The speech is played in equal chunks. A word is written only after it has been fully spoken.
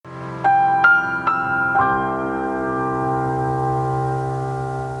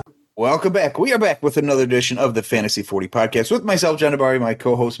Welcome back. We are back with another edition of the Fantasy 40 podcast with myself, John Dabari, my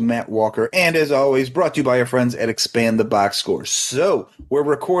co-host, Matt Walker, and as always, brought to you by our friends at Expand the Box Score. So we're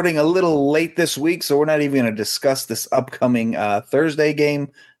recording a little late this week, so we're not even going to discuss this upcoming Thursday game.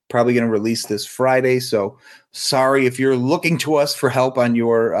 Probably going to release this Friday, so sorry if you're looking to us for help on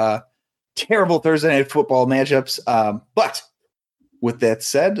your terrible Thursday night football matchups. But with that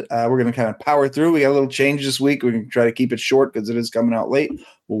said, we're going to kind of power through. We got a little change this week. We're going to try to keep it short because it is coming out late.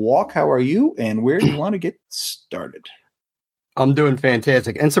 Walk, how are you, and where do you want to get started? I'm doing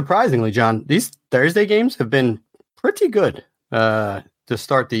fantastic. And surprisingly, John, these Thursday games have been pretty good to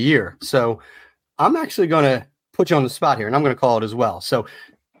start the year. So I'm actually going to put you on the spot here, and I'm going to call it as well. So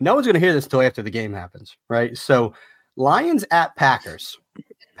no one's going to hear this until after the game happens, right? So Lions at Packers.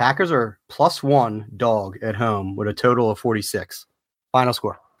 Packers are +1 dog at home with a total of 46. Final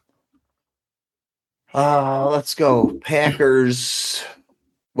score. Let's go. Packers.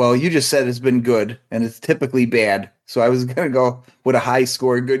 Well, you just said it's been good, and it's typically bad. So I was going to go with a high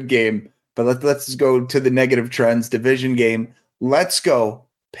score, good game. But let's go to the negative trends. Division game. Let's go.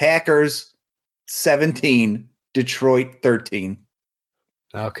 Packers 17, Detroit 13.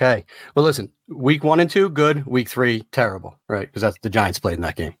 Okay. Well, listen, week 1 and 2, good. Week 3, terrible, right? Because that's the Giants played in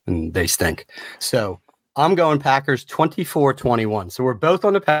that game, and they stink. So I'm going Packers 24-21. So we're both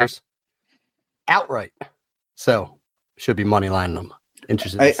on the Packers outright. So should be money lining them.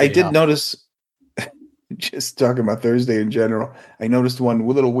 Interesting. I did notice, just talking about Thursday in general, I noticed one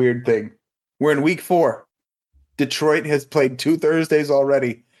little weird thing. We're in week 4. Detroit has played 2 Thursdays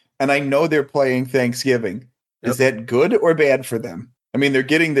already, and I know they're playing Thanksgiving. Is that good or bad for them? I mean, they're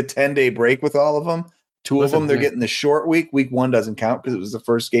getting the 10-day break with all of them. Two of them, they're getting the short week. Week 1 doesn't count because it was the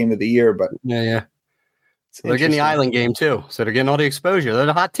first game of the year. But yeah. So they're getting the Island game too. So they're getting all the exposure. They're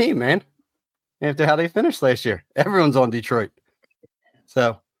the hot team, man. After how they finished last year, everyone's on Detroit.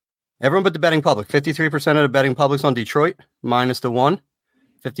 So everyone but the betting public. 53% of the betting public's on Detroit, -1.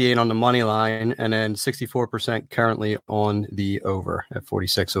 58 on the money line, and then 64% currently on the over at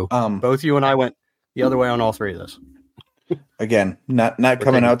 46. So both you and I went the other way on all 3 of those. Again, not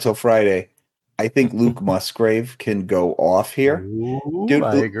coming out till Friday. I think Luke Musgrave can go off here. Ooh, dude.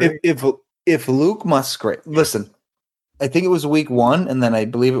 I agree. If Luke Musgrave, listen, I think it was week 1, and then I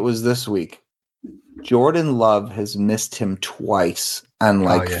believe it was this week. Jordan Love has missed him twice on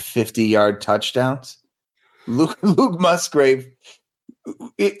 50-yard touchdowns. Luke Musgrave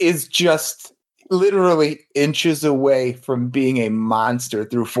is just literally inches away from being a monster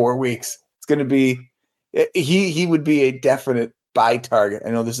through 4 weeks. It's going to be he would be a definite buy target. I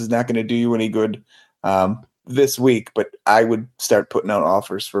know this is not going to do you any good this week, but I would start putting out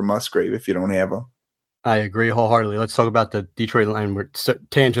offers for Musgrave if you don't have him. I agree wholeheartedly. Let's talk about the Detroit Lions. We're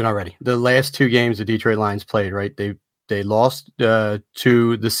tangent already. The last 2 games the Detroit Lions played, right? They lost to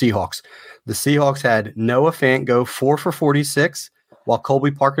the Seahawks. The Seahawks had Noah Fant go 4 for 46, while Colby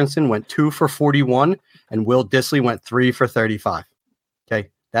Parkinson went 2 for 41, and Will Dissly went 3 for 35.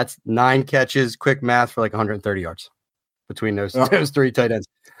 Okay, that's 9 catches. Quick math for like 130 yards between those 3 tight ends.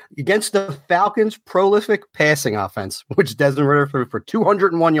 Against the Falcons' prolific passing offense, which Desmond Ridder threw for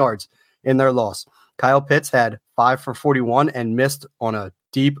 201 yards in their loss. Kyle Pitts had 5 for 41 and missed on a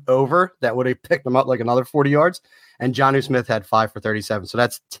deep over that would have picked them up like another 40 yards. And Jonnu Smith had 5 for 37. So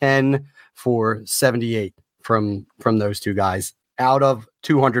that's 10 for 78 from those 2 guys out of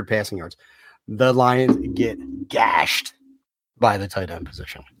 200 passing yards. The Lions get gashed by the tight end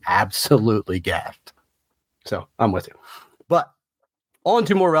position. Absolutely gashed. So I'm with you. But on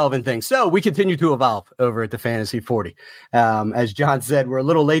to more relevant things. So we continue to evolve over at the Fantasy 40. As John said, we're a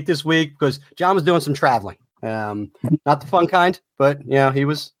little late this week because John was doing some traveling. Not the fun kind, but he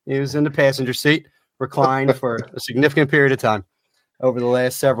was in the passenger seat, reclined for a significant period of time over the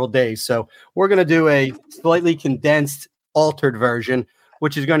last several days. So we're going to do a slightly condensed, altered version,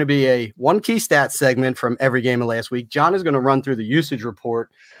 which is going to be a 1 key stat segment from every game of last week. John is going to run through the usage report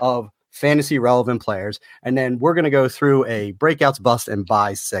of fantasy relevant players, and then we're going to go through a breakouts, bust, and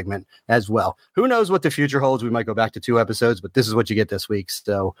buys segment as well. Who knows what the future holds? We might go back to 2 episodes, but this is what you get this week,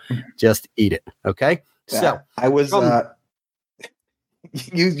 so just eat it. Okay. So I was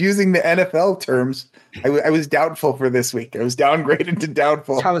using the NFL terms. I was doubtful for this week. I was downgraded to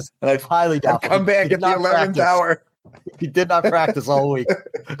doubtful. I was highly doubtful. I've come back at the 11th hour. He did not practice all week.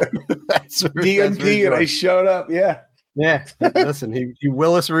 That's DNP, and I showed up. Yeah. Listen, he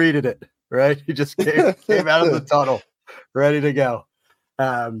Willis Reeded it, right? He just came out of the tunnel, ready to go.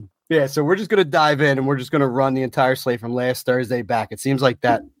 So we're just going to dive in, and we're just going to run the entire slate from last Thursday back. It seems like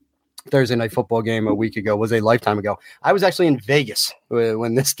that Thursday night football game a week ago was a lifetime ago. I was actually in Vegas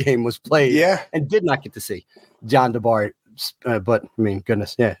when this game was played, and did not get to see John Dabari But I mean,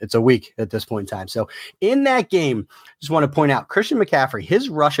 goodness, yeah, it's a week at this point in time. So in that game, just want to point out Christian McCaffrey, his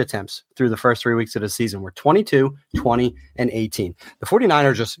rush attempts through the first 3 weeks of the season were 22, 20, and 18. The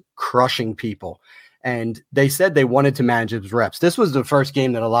 49ers just crushing people. And they said they wanted to manage his reps. This was the first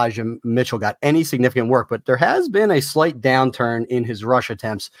game that Elijah Mitchell got any significant work, but there has been a slight downturn in his rush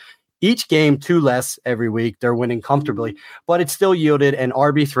attempts. Each game, 2 less every week. They're winning comfortably, but it still yielded an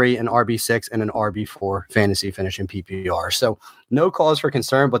RB3, an RB6, and an RB4 fantasy finish in PPR. So no cause for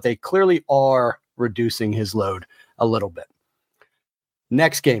concern, but they clearly are reducing his load a little bit.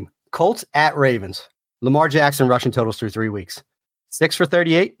 Next game, Colts at Ravens. Lamar Jackson rushing totals through 3 weeks. 6 for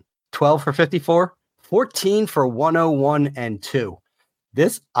 38, 12 for 54, 14 for 101 and 2.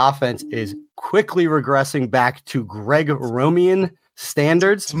 This offense is quickly regressing back to Greg Romian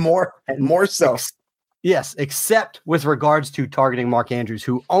standards. It's more so. Yes, except with regards to targeting Mark Andrews,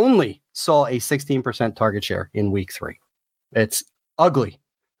 who only saw a 16% target share in week 3. It's ugly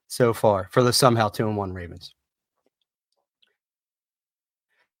so far for the somehow 2-1 Ravens.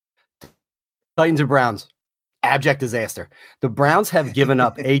 Titans and Browns, abject disaster. The Browns have given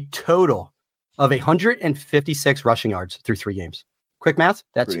up a total of 156 rushing yards through 3 games. Quick math,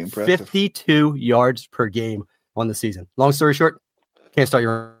 that's 52 yards per game on the season. Long story short, can't start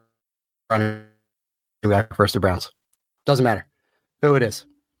your running back versus the Browns. Doesn't matter who it is.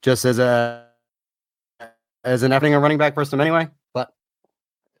 Just as an effing running back versus them anyway. But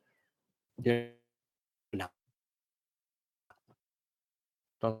no.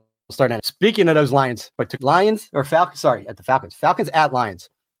 Don't start that. Speaking of those Lions, but Lions or Falcons, sorry, at the Falcons. Falcons at Lions.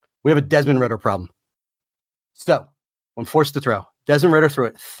 We have a Desmond Ridder problem. So when forced to throw, Desmond Ridder threw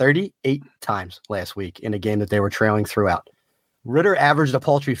it 38 times last week in a game that they were trailing throughout. Ridder averaged a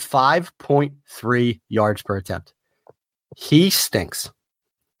paltry 5.3 yards per attempt. He stinks.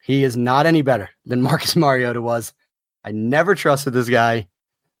 He is not any better than Marcus Mariota was. I never trusted this guy.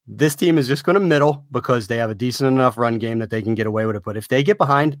 This team is just going to middle because they have a decent enough run game that they can get away with it. But if they get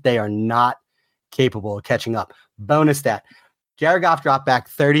behind, they are not capable of catching up. Bonus stat. Jared Goff dropped back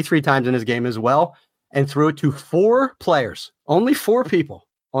 33 times in his game as well and threw it to 4 players. Only 4 people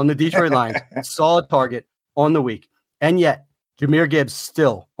on the Detroit Lions saw a target on the week. And yet, Jahmyr Gibbs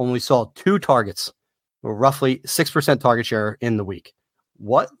still only saw 2 targets, or roughly 6% target share in the week.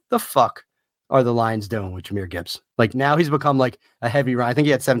 What the fuck are the Lions doing with Jahmyr Gibbs? Like, now he's become like a heavy run. I think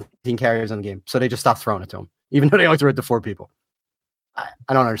he had 17 carries in the game, so they just stopped throwing it to him, even though they only threw it to 4 people.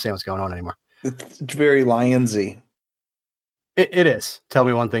 I don't understand what's going on anymore. It's very Lionsy. It is. Tell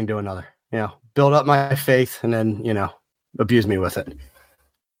me one thing, do another. Build up my faith and then, abuse me with it.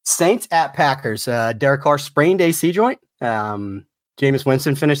 Saints at Packers. Derek Carr sprained AC joint. Jameis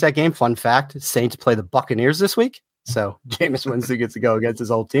Winston finished that game. Fun fact, Saints play the Buccaneers this week. So Jameis Winston gets to go against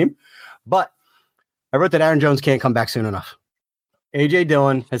his old team. But I wrote that Aaron Jones can't come back soon enough. A.J.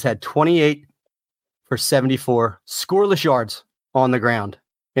 Dillon has had 28 for 74 scoreless yards on the ground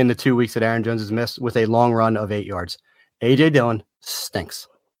in the 2 weeks that Aaron Jones has missed with a long run of 8 yards. A.J. Dillon stinks.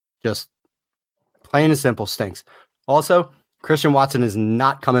 Just plain and simple stinks. Also, Christian Watson is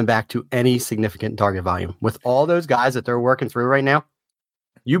not coming back to any significant target volume. With all those guys that they're working through right now,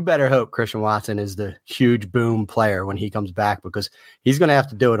 you better hope Christian Watson is the huge boom player when he comes back, because he's going to have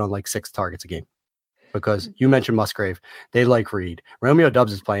to do it on like 6 targets a game. Because you mentioned Musgrave. They like Reed. Romeo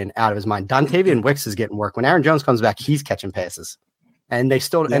Doubs is playing out of his mind. Dontavian Wicks is getting work. When Aaron Jones comes back, he's catching passes. And they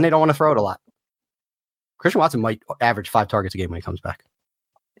still and they don't want to throw it a lot. Christian Watson might average 5 targets a game when he comes back.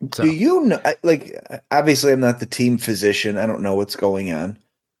 So. Do you know, obviously I'm not the team physician. I don't know what's going on.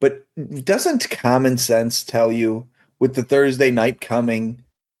 But doesn't common sense tell you with the Thursday night coming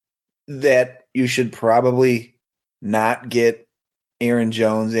that you should probably not get Aaron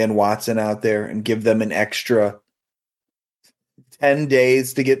Jones and Watson out there and give them an extra 10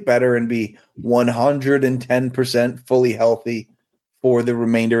 days to get better and be 110% fully healthy for the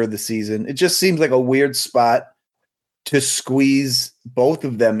remainder of the season? It just seems like a weird spot to squeeze both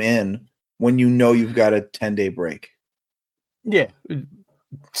of them in when you know you've got a 10-day break. Yeah.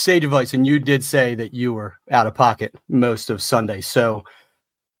 Sage advice. And you did say that you were out of pocket most of Sunday. So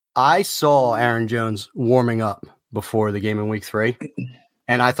I saw Aaron Jones warming up before the game in week 3,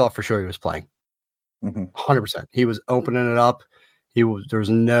 and I thought for sure he was playing. 100%. He was opening it up. There was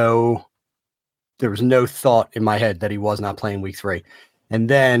no thought in my head that he was not playing week 3. And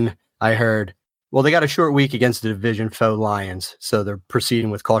then I heard, well, they got a short week against the division foe Lions, so they're proceeding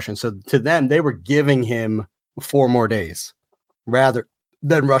with caution. So to them, they were giving him 4 more days rather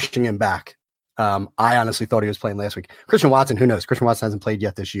than rushing him back. I honestly thought he was playing last week. Christian Watson, who knows? Christian Watson hasn't played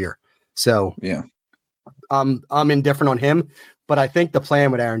yet this year. So yeah, I'm indifferent on him, but I think the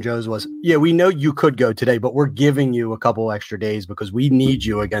plan with Aaron Jones was, yeah, we know you could go today, but we're giving you a couple extra days because we need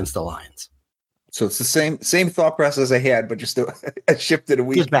you against the Lions. So it's the same thought process I had, but just I shifted a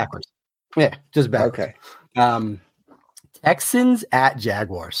week. Just backwards. Yeah, just backwards. Okay. Texans at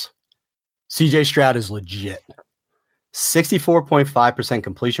Jaguars. CJ Stroud is legit. 64.5%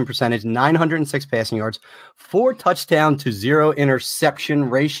 completion percentage, 906 passing yards, 4 touchdown to 0 interception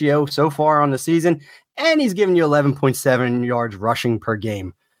ratio so far on the season, and he's giving you 11.7 yards rushing per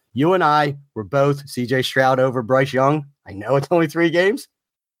game. You and I were both CJ Stroud over Bryce Young. I know it's only 3 games.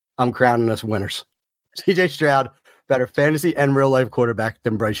 I'm crowning us winners. CJ Stroud, better fantasy and real life quarterback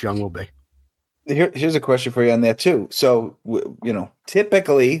than Bryce Young will be. Here's a question for you on that too. So,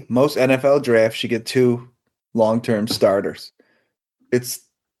 typically most NFL drafts, you get 2 long-term starters. It's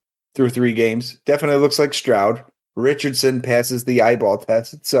through 3 games. Definitely looks like Stroud. Richardson passes the eyeball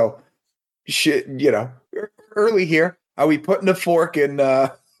test. So, early here, are we putting a fork in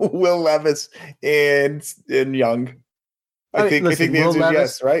Will Levis and Young? I think the answer is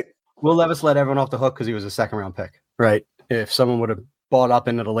yes, right? Will Levis let everyone off the hook because he was a 2nd-round pick, right? If someone would have bought up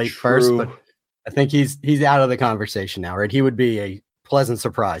into the late first, but I think he's out of the conversation now, right? He would be a pleasant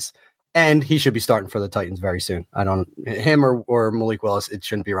surprise. And he should be starting for the Titans very soon. Him or Malik Willis, it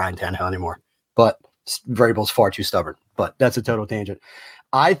shouldn't be Ryan Tannehill anymore. But Vrabel's far too stubborn. But that's a total tangent.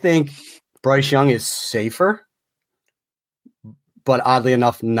 I think Bryce Young is safer, but oddly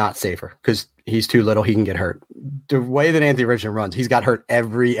enough, not safer because he's too little. He can get hurt. The way that Anthony Richardson runs, he's got hurt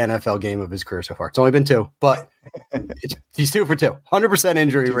every NFL game of his career so far. It's only been 2, but he's 2 for 2. 100%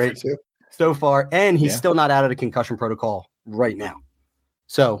 injury rate so far, and he's still not out of the concussion protocol right now.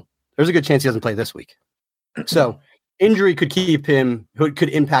 So there's a good chance he doesn't play this week. So injury could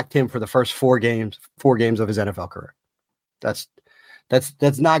impact him for the first 4 games of his NFL career. That's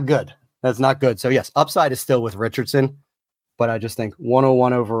not good. That's not good. So yes, upside is still with Richardson, but I just think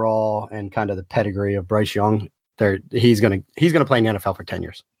 101 overall and kind of the pedigree of Bryce Young, he's gonna play in the NFL for 10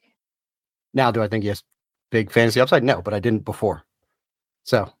 years. Now, do I think he has big fantasy upside? No, but I didn't before.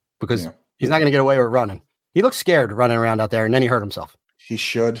 So because he's not gonna get away with running. He looks scared running around out there, and then he hurt himself. He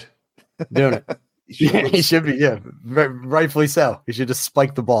should. Doing it. He should be. Yeah, rightfully so. He should just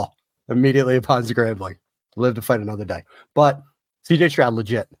spike the ball immediately upon scrambling. Live to fight another day. But CJ Stroud,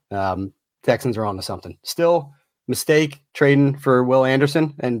 legit. Texans are on to something. Still, mistake trading for Will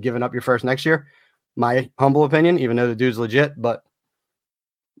Anderson and giving up your first next year. My humble opinion, even though the dude's legit, but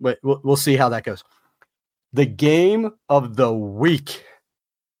we'll see how that goes. The game of the week: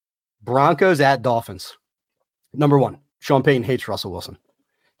 Broncos at Dolphins. Number 1, Sean Payton hates Russell Wilson.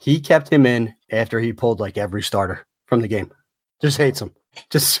 He kept him in after he pulled like every starter from the game. Just hates him.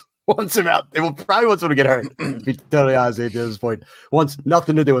 Just wants him out. It will probably wants him to get hurt. To be totally honest at this point. Wants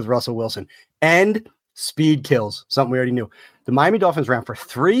nothing to do with Russell Wilson. And speed kills, something we already knew. The Miami Dolphins ran for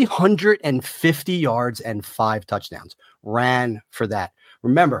 350 yards and 5 touchdowns. Ran for that.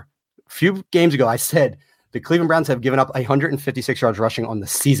 Remember, a few games ago, I said the Cleveland Browns have given up 156 yards rushing on the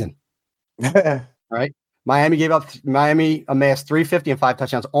season. Right? Miami amassed 350 and 5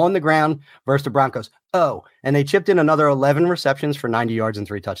 touchdowns on the ground versus the Broncos. Oh, and they chipped in another 11 receptions for 90 yards and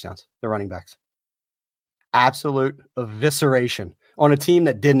 3 touchdowns. The running backs. Absolute evisceration on a team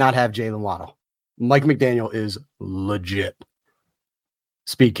that did not have Jalen Waddle. Mike McDaniel is legit.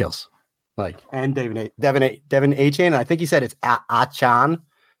 Speed kills. And Devin Achane. I think he said it's Achan.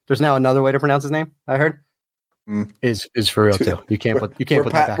 There's now another way to pronounce his name, I heard. Is for real too. You can't put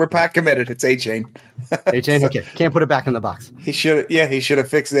that back. We're Pat committed. It's Achane. Achane, okay. Can't put it back in the box. He should have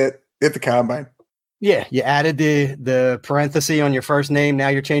fixed it at the combine. Yeah, you added the parenthesis on your first name. Now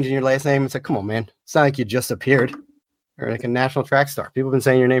you're changing your last name. It's like, come on, man. It's not like you just appeared. You're like a national track star. People have been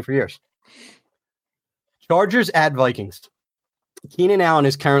saying your name for years. Chargers at Vikings. Keenan Allen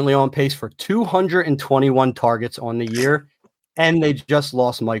is currently on pace for 221 targets on the year, and they just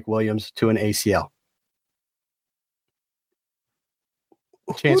lost Mike Williams to an ACL.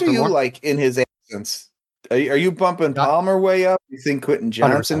 Who do you like in his absence? Are you bumping Palmer way up? You think Quentin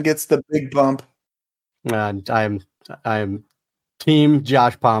Johnson 100%. Gets the big bump? I am team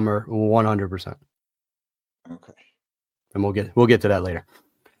Josh Palmer 100%. Okay. And we'll get to that later.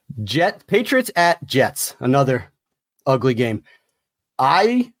 Patriots at Jets, another ugly game.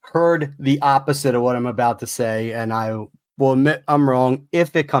 I heard the opposite of what I'm about to say, and I will admit I'm wrong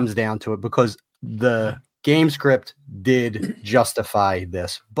if it comes down to it, because the game script did justify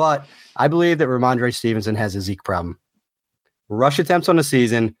this. But I believe that Ramondre Stevenson has a Zeke problem. Rush attempts on the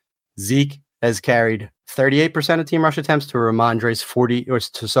season, Zeke has carried 38% of team rush attempts to Ramondre's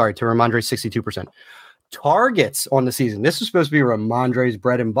 62%. Targets on the season. This is supposed to be Ramondre's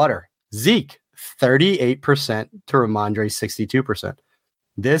bread and butter. Zeke, 38% to Ramondre 62%.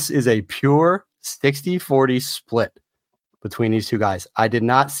 This is a pure 60-40 split between these two guys. I did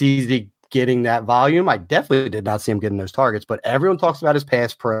not see Zeke getting that volume. I definitely did not see him getting those targets, but everyone talks about his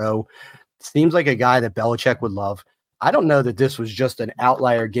pass pro. Seems like a guy that Belichick would love. I don't know that this was just an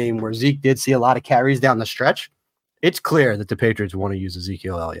outlier game where Zeke did see a lot of carries down the stretch. It's clear that the Patriots want to use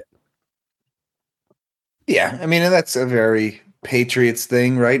Ezekiel Elliott. Yeah, I mean, and that's a very Patriots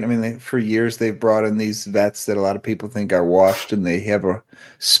thing, right? I mean, for years they've brought in these vets that a lot of people think are washed, and they have a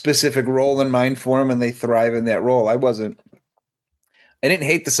specific role in mind for them, and they thrive in that role. I didn't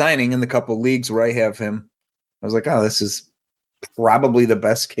hate the signing in the couple leagues where I have him. I was like, oh, this is probably the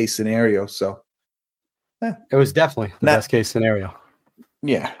best case scenario. So it was definitely the best case scenario.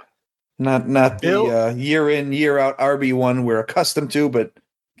 Yeah, not the year in, year out RB1 we're accustomed to, but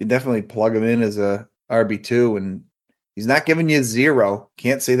you can definitely plug him in as a RB2, and he's not giving you 0.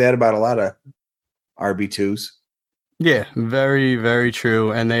 Can't say that about a lot of RB2s. Yeah, very, very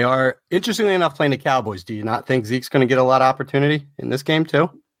true. And they are, interestingly enough, playing the Cowboys. Do you not think Zeke's going to get a lot of opportunity in this game too?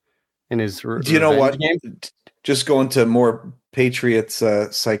 In his Do you know what? Game? Just going to more Patriots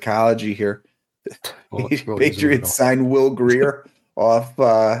psychology here. Patriots signed Will Grier off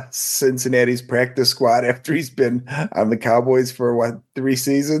Cincinnati's practice squad after he's been on the Cowboys for 3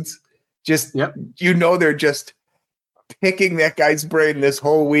 seasons. They're just picking that guy's brain this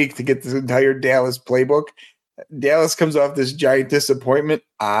whole week to get this entire Dallas playbook. Dallas comes off this giant disappointment.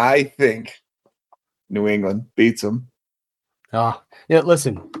 I think New England beats them.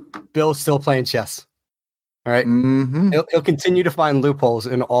 Listen, Bill's still playing chess. All right. Mm-hmm. He'll continue to find loopholes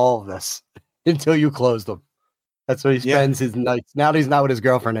in all of this until you close them. That's what he spends his nights. Now that he's not with his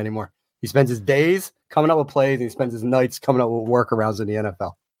girlfriend anymore. He spends his days coming up with plays, and he spends his nights coming up with workarounds in the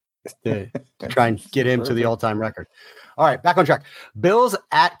NFL to try and get him to the all-time record. All right, back on track. Bills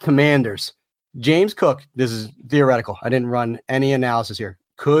at Commanders. James Cook, this is theoretical. I didn't run any analysis here.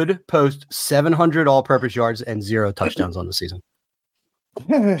 Could post 700 all-purpose yards and 0 touchdowns on the season.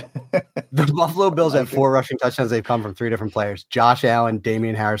 The Buffalo Bills have 4 rushing touchdowns. They've come from 3 different players: Josh Allen,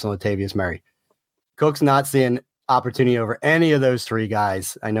 Damian Harris, and Latavius Murray. Cook's not seeing opportunity over any of those 3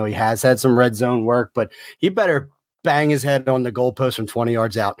 guys. I know he has had some red zone work, but he better bang his head on the goalpost from 20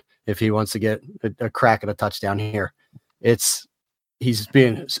 yards out if he wants to get a crack at a touchdown here. He's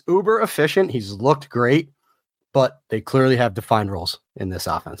been uber efficient. He's looked great, but they clearly have defined roles in this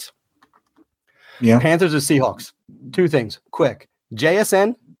offense. Yeah. Panthers or Seahawks. 2 things. Quick.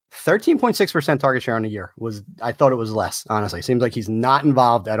 JSN, 13.6% target share on the year. I thought it was less, honestly. Seems like he's not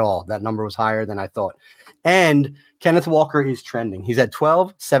involved at all. That number was higher than I thought. And Kenneth Walker is trending. He's had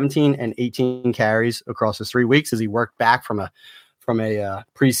 12, 17, and 18 carries across his 3 weeks as he worked back from a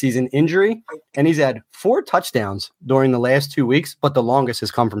preseason injury. And he's had 4 touchdowns during the last 2 weeks, but the longest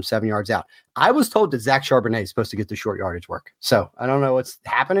has come from 7 yards out. I was told that Zach Charbonnet is supposed to get the short yardage work. So I don't know what's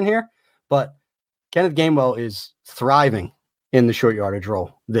happening here, but Kenneth Gainwell is thriving in the short yardage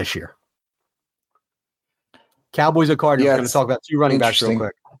role this year. Cowboys or Cardinals. We're going to talk about 2 running backs real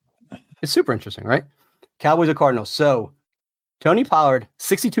quick. It's super interesting, right? Cowboys or Cardinals. So Tony Pollard,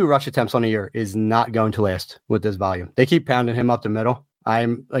 62 rush attempts on a year is not going to last with this volume. They keep pounding him up the middle.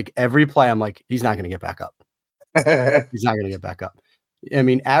 I'm like, every play, I'm like, he's not going to get back up. He's not going to get back up. I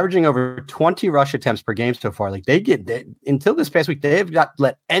mean, averaging over 20 rush attempts per game so far. Like until this past week, they have not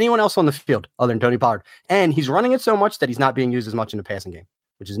let anyone else on the field other than Tony Pollard. And he's running it so much that he's not being used as much in the passing game,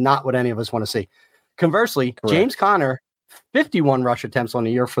 which is not what any of us want to see. Conversely, correct. James Conner, 51 rush attempts on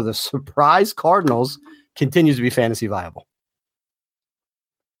the year for the surprise Cardinals, continues to be fantasy viable.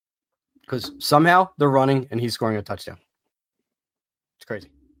 Because somehow they're running and he's scoring a touchdown. It's crazy.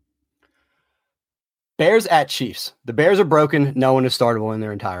 Bears at Chiefs. The Bears are broken. No one is startable in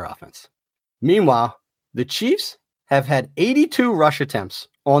their entire offense. Meanwhile, the Chiefs have had 82 rush attempts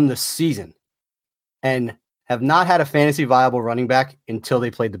on the season and have not had a fantasy viable running back until they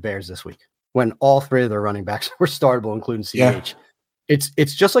played the Bears this week, when all 3 of their running backs were startable, including CH. Yeah.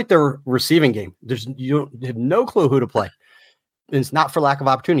 It's just like their receiving game. You have no clue who to play. And it's not for lack of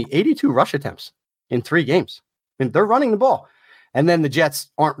opportunity. 82 rush attempts in 3 games. I mean, they're running the ball. And then the Jets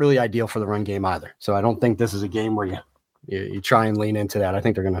aren't really ideal for the run game either. So I don't think this is a game where you try and lean into that. I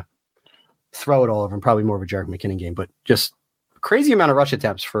think they're going to throw it all over, and probably more of a Jerick McKinnon game. But just a crazy amount of rush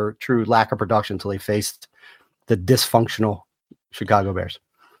attempts for true lack of production until they faced the dysfunctional Chicago Bears.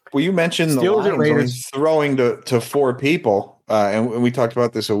 Well, you mentioned the Lions only throwing to 4 people, and we talked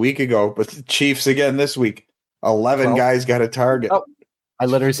about this a week ago, but the Chiefs again this week, 11 12. Guys got a target. Oh, I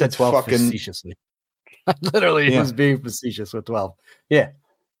literally said 12 facetiously. I literally was being facetious with 12. Yeah.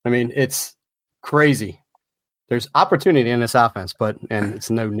 I mean, it's crazy. there's opportunity in this offense, and it's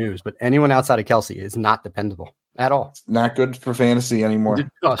no news, but anyone outside of Kelsey is not dependable at all. Not good for fantasy anymore.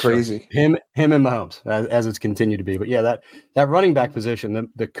 Crazy. Sure. Him and Mahomes, as it's continued to be. But yeah, that running back position,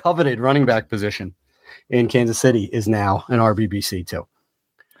 the coveted running back position in Kansas City is now an RBBC too.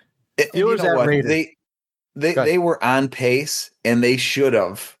 You know what? They were on pace, and they should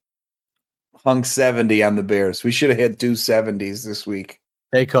have hung 70 on the Bears. We should have had 2 70s this week.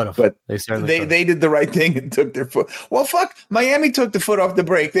 They could have, but they did the right thing and took their foot. Well, fuck, Miami took the foot off the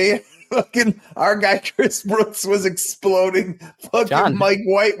brake. They fucking our guy Chris Brooks was exploding. Fucking John. Mike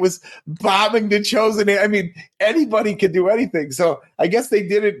White was bombing the chosen. I mean, anybody could do anything. So I guess they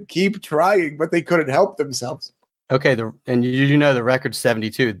didn't keep trying, but they couldn't help themselves. Okay, and you know the record's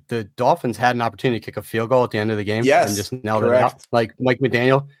 72. The Dolphins had an opportunity to kick a field goal at the end of the game, and just nailed it out. Like Mike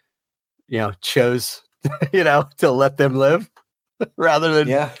McDaniel, chose to let them live. Rather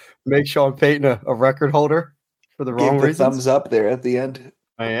than make Sean Payton a record holder for the wrong reasons. Thumbs up there at the end.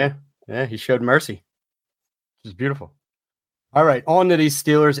 Oh, yeah, he showed mercy. Which is beautiful. All right, on to these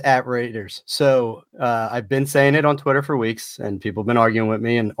Steelers at Raiders. So I've been saying it on Twitter for weeks, and people have been arguing with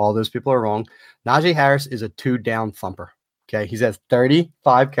me, and all those people are wrong. Najee Harris is a 2-down thumper. Okay, he's had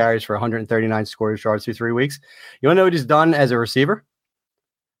 35 carries for 139 scoring yards through 3 weeks. You want to know what he's done as a receiver?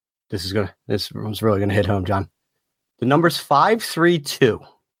 This was really gonna hit home, John. The number's 532.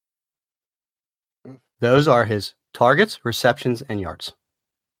 Those are his targets, receptions, and yards.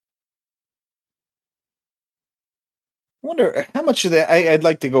 I wonder how much of that. I'd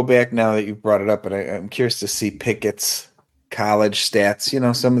like to go back now that you brought it up, but I'm curious to see Pickett's college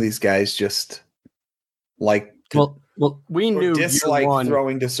stats. Some of these guys just like to, we knew dislike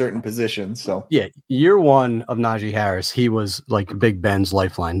throwing to certain positions. So yeah, year one of Najee Harris, he was like Big Ben's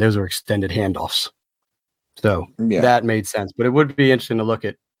lifeline. Those were extended handoffs. So that made sense, but it would be interesting to look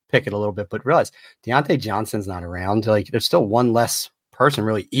at Pickett a little bit, but realize Deontay Johnson's not around. Like there's still one less person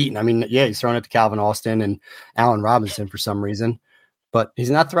really eating. I mean, he's throwing it to Calvin Austin and Allen Robinson for some reason, but he's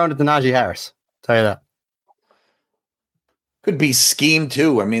not throwing it to Najee Harris. I'll tell you that. Could be scheme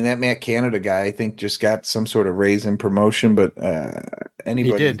too. I mean, that Matt Canada guy, I think, just got some sort of raise in promotion, but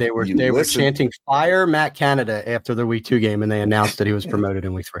anybody. He did. They were chanting "Fire Matt Canada" after the Week 2 game, and they announced that he was promoted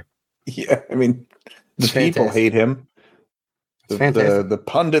in Week 3. Yeah, I mean, the people hate him. The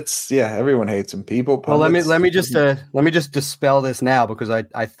pundits, everyone hates him. Pundits, well, let me just dispel this now because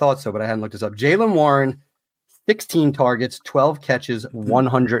I thought so, but I hadn't looked this up. Jaylen Warren, 16 targets, 12 catches,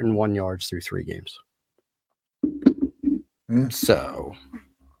 101 yards through 3 games. So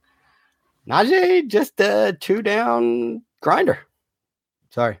Najee just a 2-down grinder.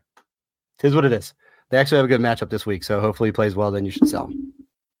 Sorry, here's what it is. They actually have a good matchup this week, so hopefully he plays well. Then you should sell him.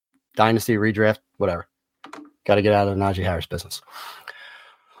 Dynasty redraft, whatever. Got to get out of the Najee Harris business.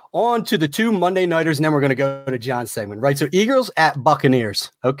 On to the 2 Monday nighters, and then we're going to go to John's segment, right? So Eagles at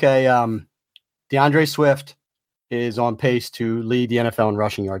Buccaneers. Okay, DeAndre Swift is on pace to lead the NFL in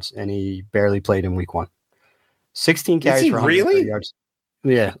rushing yards, and he barely played in Week 1. 16 carries for 130 yards.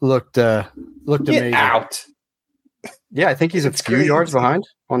 Yeah, looked amazing. Out. Yeah, I think he's a few yards behind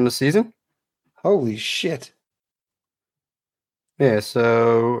on the season. Holy shit. Yeah,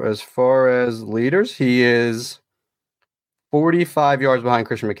 so as far as leaders, he is 45 yards behind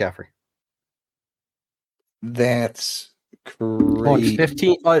Christian McCaffrey. That's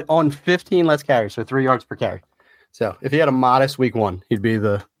crazy. On 15 less carries, so 3 yards per carry. So if he had a modest Week 1, he'd be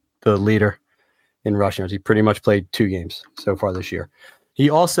the leader in rushing yards. He pretty much played 2 games so far this year. He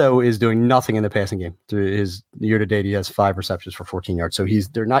also is doing nothing in the passing game. Through his year to date, he has 5 receptions for 14 yards. So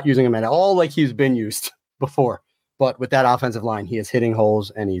they're not using him at all like he's been used before. But with that offensive line, he is hitting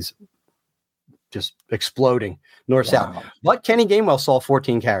holes and he's just exploding north-south. But Kenny Gainwell saw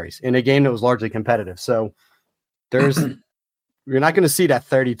 14 carries in a game that was largely competitive. So you're not going to see that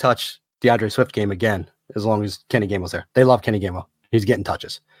 30-touch DeAndre Swift game again as long as Kenny Gainwell's there. They love Kenny Gainwell. He's getting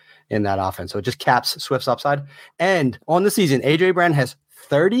touches in that offense. So it just caps Swift's upside. And on the season, A.J. Brown has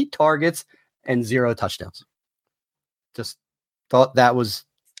 30 targets and 0 touchdowns. Just thought that was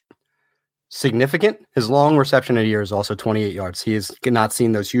significant. His long reception of the year is also 28 yards. He has not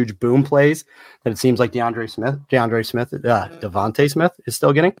seen those huge boom plays that it seems like Devontae Smith is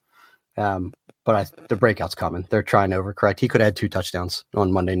still getting. But the breakout's coming. They're trying to overcorrect. He could add 2 touchdowns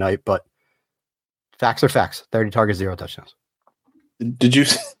on Monday night, but facts are facts. 30 targets, 0 touchdowns. Did you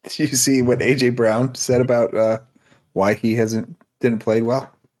see what AJ Brown said about why he didn't play well?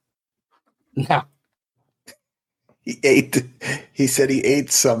 No. He said he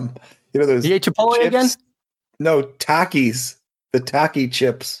ate some, those. He ate Chipotle chips? Again? No, Takis, the Taki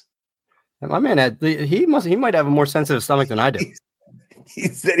chips. My man he might have a more sensitive stomach than I do. He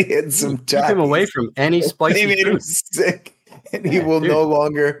said he had some Keep him away from any spicy They made him food. sick, and he will no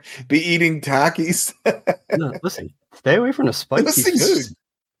longer be eating Takis. No, listen, stay away from the spicy food.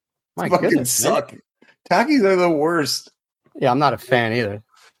 My fucking goodness, suck. Takis are the worst. Yeah, I'm not a fan either,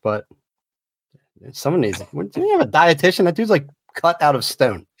 but someone needs. Do you have a dietitian? That dude's like cut out of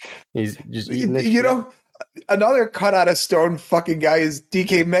stone. He's just eating this. You know, another cut out of stone fucking guy is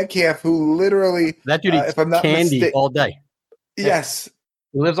DK Metcalf, who literally that dude eats candy all day. Yes,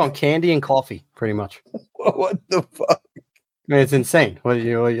 he lives on candy and coffee, pretty much. What the fuck? I mean, it's insane. What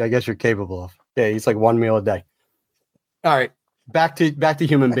I guess you're capable of. Yeah, he's like one meal a day. All right, back to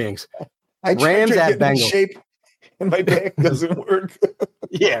human beings. Rams at Bengals. Shape and my back doesn't work.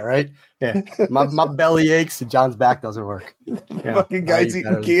 Yeah, right. Yeah, my belly aches and John's back doesn't work. Yeah, fucking guy's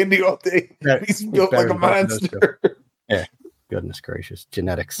eating candy all day. He's built like a monster. Yeah, goodness gracious,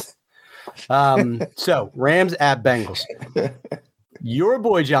 genetics. So Rams at Bengals. Your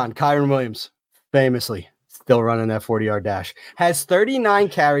boy John, Kyren Williams, famously still running that 40-yard dash, has 39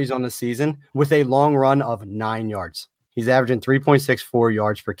 carries on the season with a long run of 9 yards. He's averaging 3.64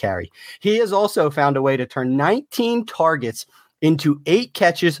 yards per carry. He has also found a way to turn 19 targets into 8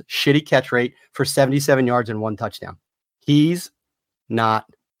 catches, shitty catch rate for 77 yards and 1 touchdown. He's not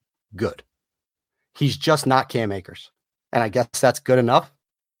good. He's just not Cam Akers. And I guess that's good enough,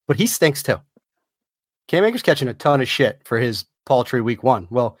 but he stinks too. Cam Akers catching a ton of shit for his paltry week 1.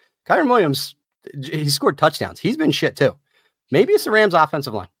 Well, Kyren Williams, he scored touchdowns. He's been shit too. Maybe it's the Rams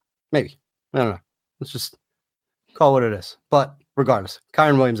offensive line. Maybe. I don't know. Let's just call what it is. But regardless,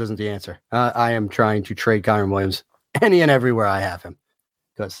 Kyren Williams isn't the answer. I am trying to trade Kyren Williams any and everywhere I have him,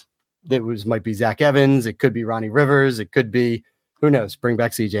 because might be Zach Evans. It could be Ronnie Rivers. It could be, who knows, bring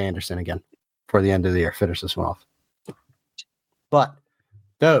back CJ Anderson again for the end of the year. Finish this one off. But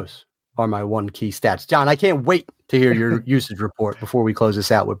those are my 1 key stats. John, I can't wait to hear your usage report before we close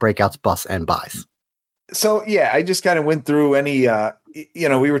this out with breakouts, busts, and buys. So, yeah, I just kind of went through any,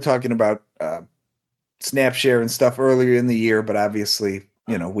 we were talking about snap share and stuff earlier in the year, but obviously,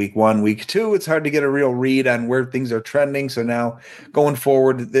 week 1, week 2, it's hard to get a real read on where things are trending. So now going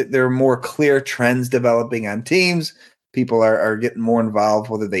forward, there are more clear trends developing on teams. People are getting more involved,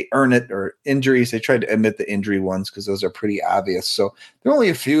 whether they earn it or injuries. They tried to omit the injury ones because those are pretty obvious. So there are only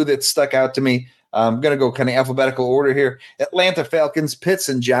a few that stuck out to me. I'm going to go kind of alphabetical order here. Atlanta Falcons, Pitts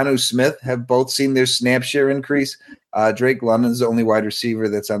and Jonnu Smith have both seen their snap share increase. Drake London's the only wide receiver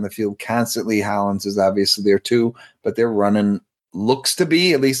that's on the field constantly. Hollins is obviously there too, but they're running, looks to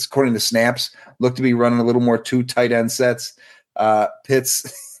be, at least according to snaps, look to be running a little more 2 tight end sets.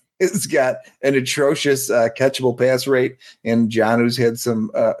 Pitts has got an atrocious catchable pass rate, and Jonnu's had some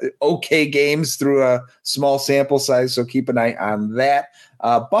okay games through a small sample size, so keep an eye on that.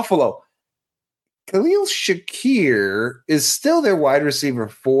 Buffalo, Khalil Shakir is still their wide receiver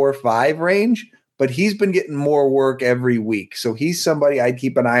 4-5 range, but he's been getting more work every week. So he's somebody I'd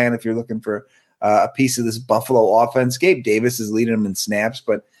keep an eye on if you're looking for a piece of this Buffalo offense. Gabe Davis is leading them in snaps,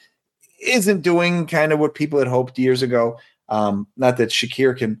 but isn't doing kind of what people had hoped years ago. Not that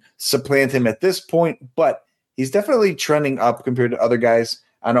Shakir can supplant him at this point, but he's definitely trending up compared to other guys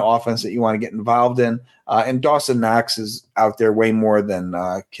on an offense that you want to get involved in. And Dawson Knox is out there way more than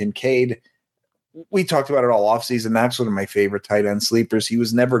Kincaid. We talked about it all offseason. Knox, one of my favorite tight end sleepers. He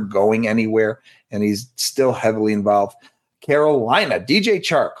was never going anywhere, and he's still heavily involved. Carolina, DJ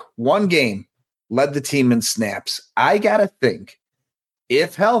Chark, 1 game, led the team in snaps. I got to think,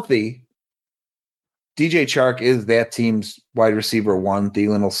 if healthy, DJ Chark is that team's wide receiver 1.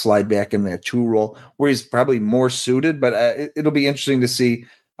 Thielen will slide back in that 2 role where he's probably more suited, but it'll be interesting to see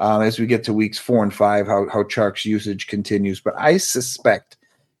as we get to weeks 4 and 5 how Chark's usage continues. But I suspect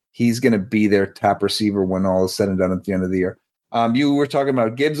he's going to be their top receiver when all is said and done at the end of the year. You were talking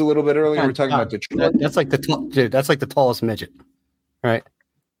about Gibbs a little bit earlier. We're talking about Detroit. That's like the tallest midget, right?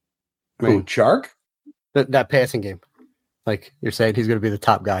 Who, Chark? That passing game. Like you're saying, he's going to be the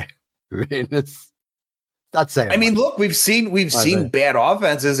top guy. I mean, it's not saying. I mean, look, we've seen bad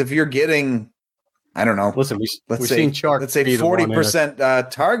offenses. If you're getting, I don't know. Listen, let's say 40%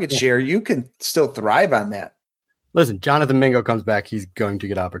 target share, you can still thrive on that. Listen, Jonathan Mingo comes back. He's going to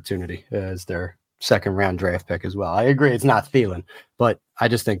get opportunity as their 2nd round draft pick as well. I agree. It's not Thielen, but I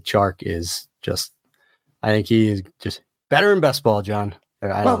just think Chark is I think he is just better in best ball, John.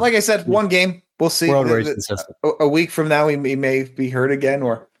 Well, like I said, 1 game. We'll see. A week from now, he may be hurt again,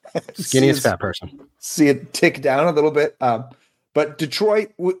 or skinny as fat person. See it tick down a little bit. But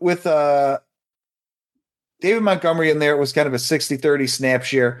Detroit with David Montgomery in there, it was kind of a 60-30 snap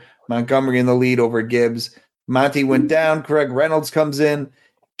share. Montgomery in the lead over Gibbs. Monty went down. Craig Reynolds comes in.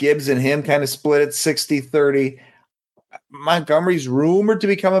 Gibbs and him kind of split it 60-30. Montgomery's rumored to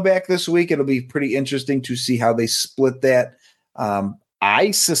be coming back this week. It'll be pretty interesting to see how they split that.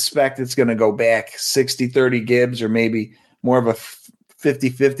 I suspect it's going to go back 60-30 Gibbs, or maybe more of a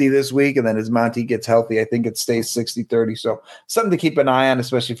 50-50 this week. And then as Monty gets healthy, I think it stays 60-30. So something to keep an eye on,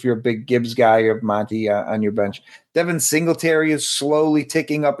 especially if you're a big Gibbs guy or Monty on your bench. Devin Singletary is slowly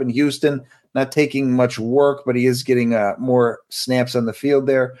ticking up in Houston, not taking much work, but he is getting more snaps on the field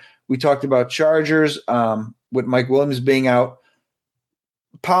there. We talked about Chargers with Mike Williams being out.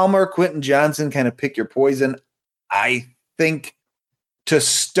 Palmer, Quentin Johnson, kind of pick your poison. I think to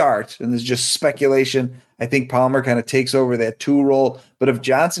start, and this is just speculation, I think Palmer kind of takes over that 2 role. But if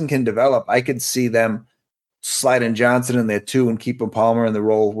Johnson can develop, I could see them sliding Johnson in that 2 and keeping Palmer in the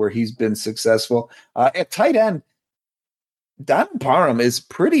role where he's been successful. At tight end, Don Parham is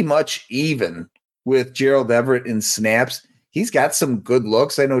pretty much even with Gerald Everett in snaps. He's got some good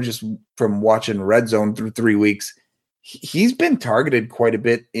looks. I know just from watching Red Zone through 3 weeks, he's been targeted quite a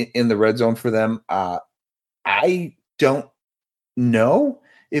bit in the red zone for them. I don't know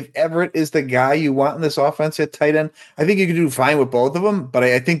if Everett is the guy you want in this offense at tight end. I think you can do fine with both of them, but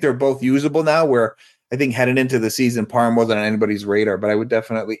I think they're both usable now, where I think heading into the season, Parham wasn't on anybody's radar, but I would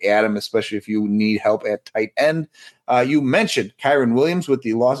definitely add him, especially if you need help at tight end. You mentioned Kyren Williams with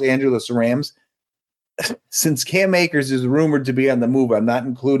the Los Angeles Rams. Since Cam Akers is rumored to be on the move, I'm not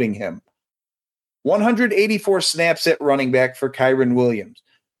including him. 184 snaps at running back for Kyren Williams.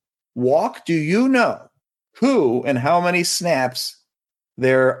 Walk, do you know who and how many snaps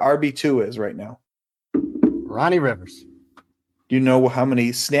their RB2 is right now? Ronnie Rivers. Do you know how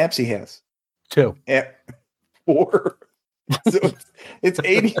many snaps he has? 2. At 4. So it's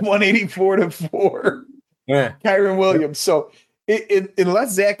 81-84 to 4. Yeah. Kyren Williams. So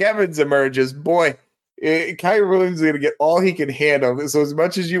unless Zach Evans emerges, boy, Kyren Williams is going to get all he can handle. So as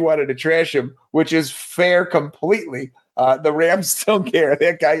much as you wanted to trash him, which is fair completely, the Rams don't care.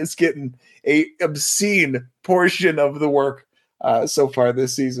 That guy is getting a obscene portion of the work so far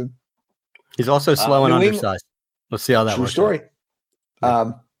this season. He's also slow and undersized. Let's see how that works. True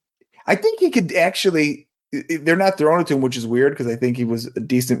story. I think he could actually. They're not throwing it to him, which is weird because I think he was a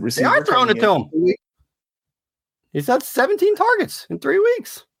decent receiver. They are throwing it to him. He's had 17 targets in 3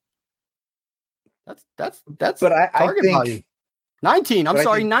 weeks. That's but I target think value. 19.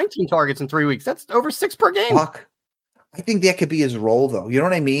 19 targets in 3 weeks. That's over 6 per game. Fuck. I think that could be his role, though. You know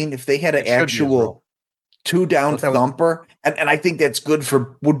what I mean? If they had an actual 2-down thumper, and I think that's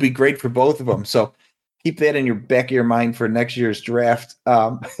would be great for both of them. So keep that in your back of your mind for next year's draft.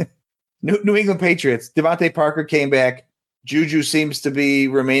 New England Patriots. Devontae Parker came back. Juju seems to be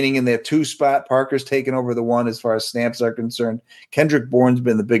remaining in that 2 spot. Parker's taken over the 1 as far as snaps are concerned. Kendrick Bourne's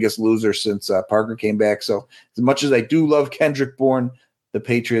been the biggest loser since Parker came back. So as much as I do love Kendrick Bourne, the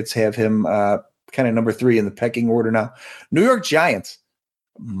Patriots have him kind of number 3 in the pecking order now. New York Giants.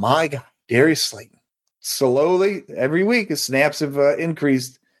 My God, Darius Slayton. Slowly, every week, his snaps have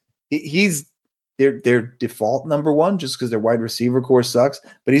increased. He's their default number 1 just because their wide receiver core sucks,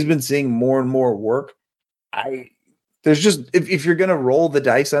 but he's been seeing more and more work. There's just, if you're going to roll the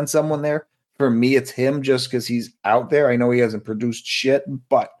dice on someone there, for me, it's him just because he's out there. I know he hasn't produced shit,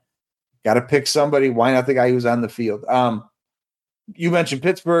 but got to pick somebody. Why not the guy who's on the field? You mentioned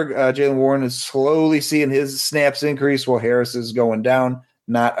Pittsburgh. Jaylen Warren is slowly seeing his snaps increase while Harris is going down.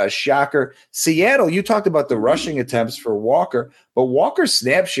 Not a shocker. Seattle, you talked about the rushing attempts for Walker, but Walker's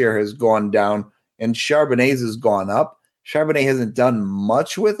snap share has gone down and Charbonnet's has gone up. Charbonnet hasn't done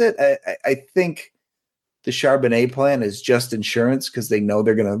much with it. I think the Charbonnet plan is just insurance because they know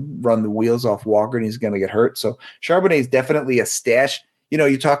they're going to run the wheels off Walker and he's going to get hurt. So Charbonnet is definitely a stash. You know,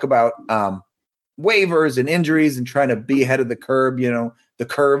 you talk about waivers and injuries and trying to be ahead of the curve, the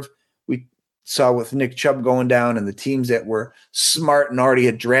curve we saw with Nick Chubb going down and the teams that were smart and already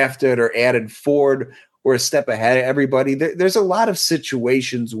had drafted or added Ford were a step ahead of everybody. There's a lot of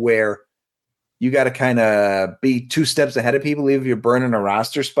situations where you got to kind of be 2 steps ahead of people, even if you're burning a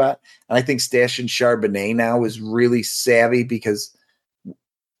roster spot. And I think stashing Charbonnet now is really savvy because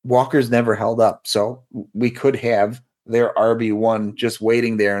Walker's never held up. So we could have their RB1 just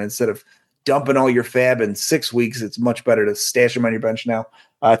waiting there. And instead of dumping all your fab in 6 weeks, it's much better to stash him on your bench now.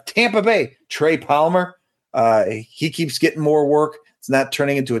 Tampa Bay, Trey Palmer. He keeps getting more work. It's not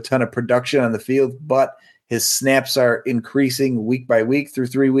turning into a ton of production on the field, but his snaps are increasing week by week through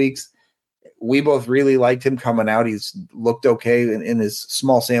 3 weeks. We both really liked him coming out. He's looked okay in his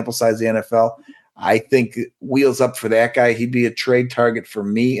small sample size of the NFL. I think wheels up for that guy. He'd be a trade target for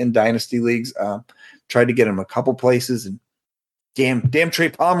me in dynasty leagues. Tried to get him a couple places, and damn Trey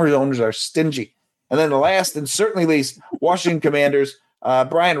Palmer's owners are stingy. And then the last and certainly least, Washington Commanders.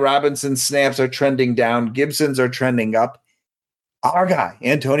 Brian Robinson's snaps are trending down. Gibson's are trending up. Our guy,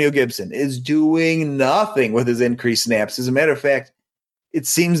 Antonio Gibson, is doing nothing with his increased snaps. As a matter of fact, it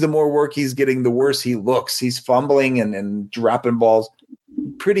seems the more work he's getting, the worse he looks. He's fumbling and dropping balls.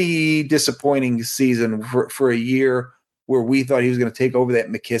 Pretty disappointing season for a year where we thought he was going to take over that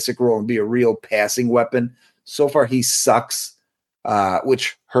McKissick role and be a real passing weapon. So far, he sucks,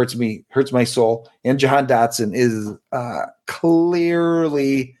 which hurts my soul. And Jahan Dotson is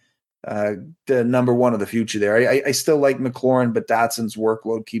clearly the number one of the future there. I still like McLaurin, but Dotson's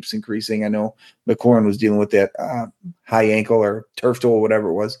workload keeps increasing. I know McLaurin was dealing with that high ankle or turf toe or whatever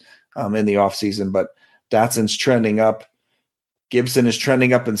it was in the offseason, but Dotson's trending up. Gibson is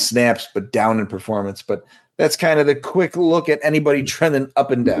trending up in snaps, but down in performance. But that's kind of the quick look at anybody trending up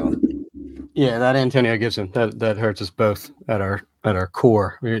and down. Yeah, that Antonio Gibson, that hurts us both at our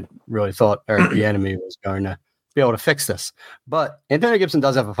core. We really thought Eric Bieniemy was going to be able to fix this. But Antonio Gibson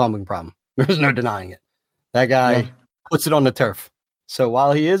does have a fumbling problem. There's no denying it. That guy puts it on the turf. So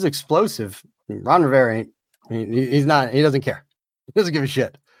while he is explosive, Ron Rivera he's not. He doesn't care. He doesn't give a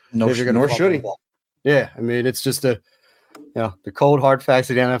shit. Nor should he. Yeah, I mean, it's just the cold hard facts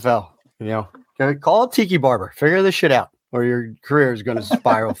of the NFL. Call Tiki Barber. Figure this shit out, or your career is going to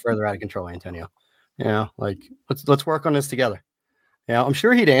spiral further out of control, Antonio. Let's work on this together. I'm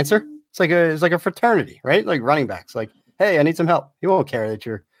sure he'd answer. It's like a fraternity, right? Like running backs. Like, hey, I need some help. He won't care that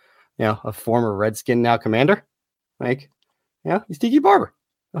you're, a former Redskin now commander. He's Tiki Barber.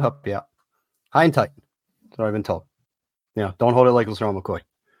 He'll help you out. High and tight. That's what I've been told. Don't hold it like LeSean McCoy.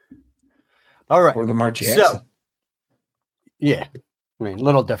 All right. Or Lamar Jackson. So, yeah. I mean, a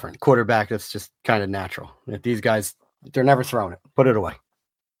little different. Quarterback, that's just kind of natural. If these guys, they're never throwing it. Put it away.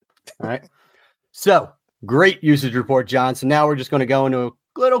 All right. So, great usage report, John. So now we're just going to go into a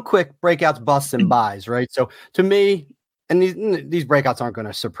little quick breakouts, busts, and buys, right? So to me, and these breakouts aren't going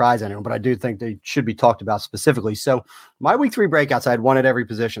to surprise anyone, but I do think they should be talked about specifically. So my week 3 breakouts, I had one at every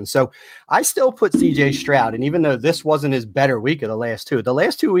position. So I still put CJ Stroud. And even though this wasn't his better week of the last 2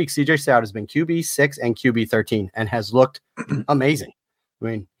 weeks, CJ Stroud has been QB 6 and QB 13 and has looked amazing. I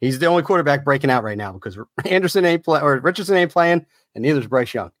mean, he's the only quarterback breaking out right now because Richardson ain't playing, and neither is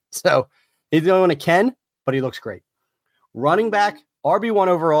Bryce Young. So he's the only one that can, but he looks great. Running back, RB1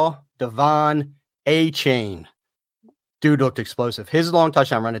 overall, Devon Achane. Dude looked explosive. His long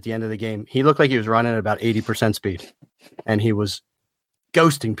touchdown run at the end of the game, he looked like he was running at about 80% speed, and he was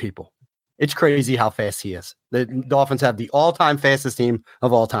ghosting people. It's crazy how fast he is. The Dolphins have the all-time fastest team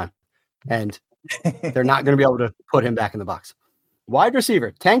of all time, and they're not going to be able to put him back in the box. Wide receiver,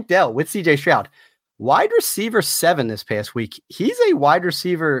 Tank Dell with CJ Stroud. Wide receiver 7 this past week. He's a wide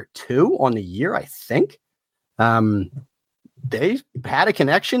receiver 2 on the year, I think. They had a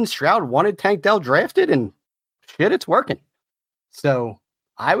connection. Stroud wanted Tank Dell drafted, and shit, it's working. So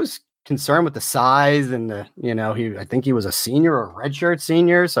I was concerned with the size and I think he was a senior or a redshirt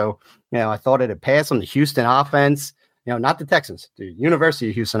senior. So, I thought it'd pass on the Houston offense, not the Texans, the University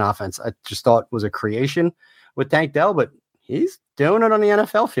of Houston offense. I just thought was a creation with Tank Dell, but he's doing it on the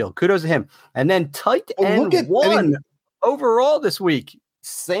NFL field. Kudos to him. And then tight end overall this week,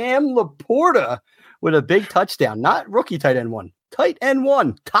 Sam Laporta with a big touchdown, not rookie tight end 1, tight end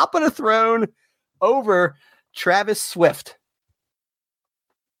 1, top of the throne over Travis Swift.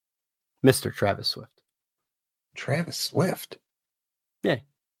 Mr. Travis Swift. Travis Swift? Yeah.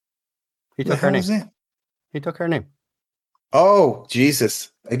 He took her name. He took her name. Oh,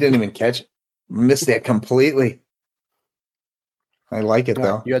 Jesus. I didn't even catch it. Missed that completely. I like it,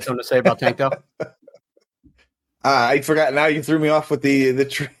 though. You had something to say about Tank Dell? I forgot. Now you threw me off with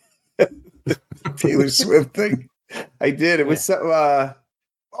the Taylor Swift thing. I did. It was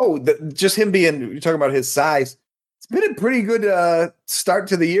just him being. You're talking about his size. It's been a pretty good start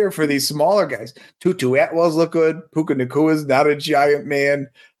to the year for these smaller guys. Tutu Atwell's look good. Puka Nakua's not a giant man.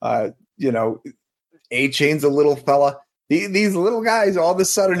 A-Chain's a little fella. These little guys all of a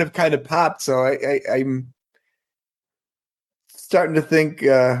sudden have kind of popped. So I'm starting to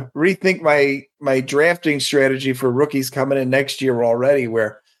rethink my drafting strategy for rookies coming in next year already,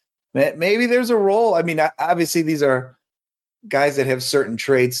 where maybe there's a role. I mean, obviously these are guys that have certain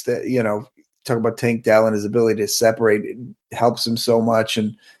traits that, talk about Tank Dell and his ability to separate. It helps him so much.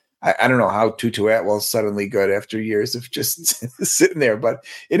 And I don't know how Tutu Atwell's suddenly good after years of just sitting there, but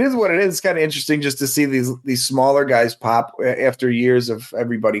it is what it is. It's kind of interesting just to see these smaller guys pop after years of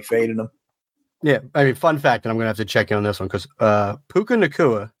everybody fading them. Yeah. I mean, fun fact, and I'm going to have to check in on this one because Puka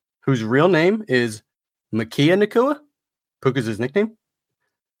Nacua, whose real name is Makia Nacua, Puka's his nickname,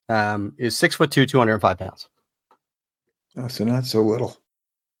 is 6'2", 205 pounds. Oh, so not so little.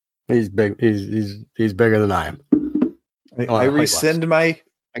 He's big. He's bigger than I am. I rescind my.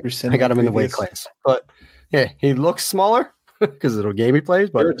 I got him in the weight class, but yeah, he looks smaller because of the game he plays.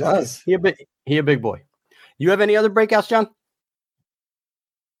 But sure does. He a big boy. You have any other breakouts, John?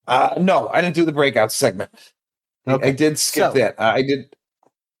 No, I didn't do the breakout segment. Okay. I did skip that. I did.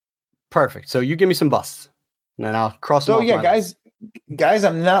 Perfect. So you give me some busts, and then I'll cross. So yeah, guys,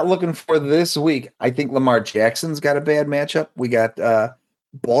 I'm not looking for this week. I think Lamar Jackson's got a bad matchup. We got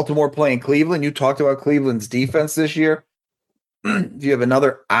Baltimore playing Cleveland. You talked about Cleveland's defense this year. If you have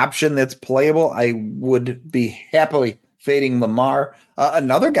another option that's playable, I would be happily fading Lamar.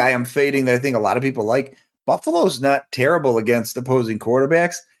 Another guy I'm fading that I think a lot of people like. Buffalo's not terrible against opposing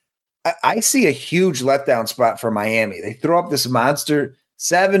quarterbacks. I see a huge letdown spot for Miami. They throw up this monster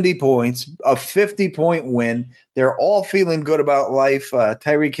 70 points, a 50-point win. They're all feeling good about life.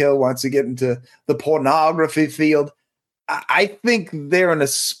 Tyreek Hill wants to get into the pornography field. I think they're in a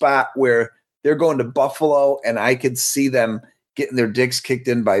spot where they're going to Buffalo, and I could see them getting their dicks kicked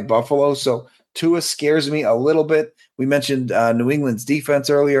in by Buffalo. So Tua scares me a little bit. We mentioned New England's defense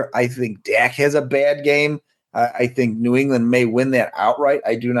earlier. I think Dak has a bad game. I think New England may win that outright.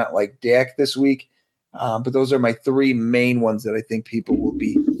 I do not like Dak this week. But those are my three main ones that I think people will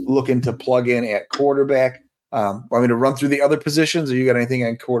be looking to plug in at quarterback. Want me to run through the other positions, or you got anything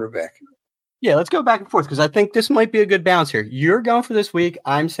on quarterback? Yeah, let's go back and forth because I think this might be a good balance here. You're going for this week.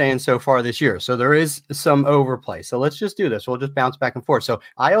 I'm saying so far this year. So there is some overplay. So let's just do this. We'll just bounce back and forth. So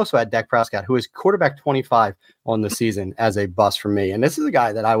I also had Dak Prescott, who is quarterback 25 on the season, as a bust for me. And this is a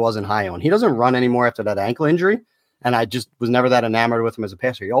guy that I wasn't high on. He doesn't run anymore after that ankle injury. And I just was never that enamored with him as a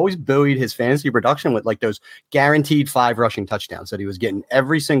passer. He always buoyed his fantasy production with like those guaranteed 5 rushing touchdowns that he was getting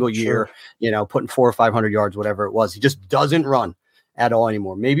every single year, putting 400 or 500 yards, whatever it was. He just doesn't run at all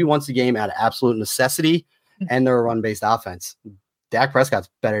anymore. Maybe once a game out of absolute necessity, and they're a run-based offense. Dak Prescott's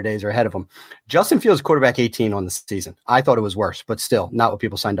better days are ahead of him. Justin Fields, quarterback 18 on the season. I thought it was worse, but still not what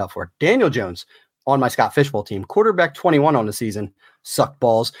people signed up for. Daniel Jones on my Scott Fishbowl team, quarterback 21 on the season, sucked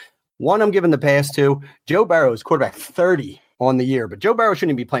balls. One I'm giving the pass to. Joe Burrow is quarterback 30 on the year, but Joe Burrow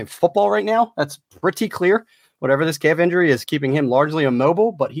shouldn't be playing football right now. That's pretty clear. Whatever this calf injury is keeping him largely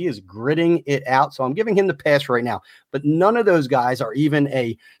immobile, but he is gritting it out. So I'm giving him the pass right now. But none of those guys are even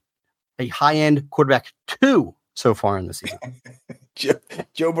a high-end quarterback 2 so far in the season.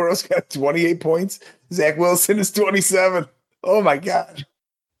 Joe Burrow's got 28 points. Zach Wilson is 27. Oh, my God.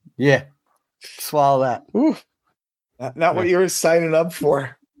 Yeah. Swallow that. Ooh. Not what you were signing up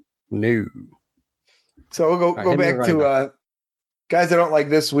for. No. So we'll go back to guys I don't like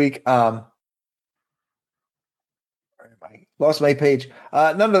this week. Lost my page.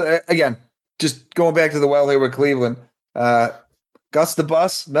 Again, just going back to the well here with Cleveland. Gus the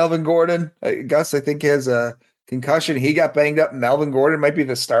Bus, Melvin Gordon. Gus, I think, has a concussion. He got banged up. Melvin Gordon might be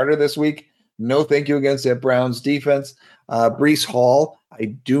the starter this week. No thank you against that Browns defense. Breece Hall. I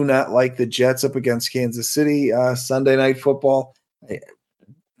do not like the Jets up against Kansas City Sunday Night Football.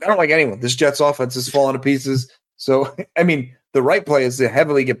 I don't like anyone. This Jets offense is falling to pieces. So, I mean, the right play is to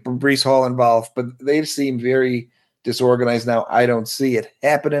heavily get Breece Hall involved, but they seem very disorganized now. I don't see it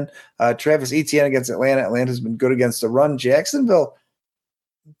happening. Travis Etienne against Atlanta. Atlanta's been good against the run. Jacksonville,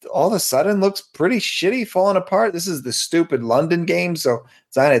 all of a sudden, looks pretty shitty, falling apart. This is the stupid London game, so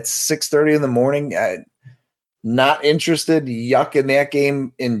it's on at 6:30 in the morning. Not interested. Yuck in that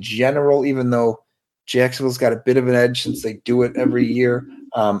game in general, even though Jacksonville's got a bit of an edge since they do it every year.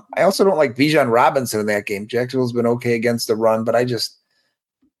 I also don't like Bijan Robinson in that game. Jacksonville's been okay against the run, but I'm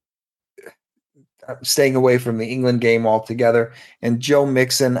staying away from the England game altogether. And Joe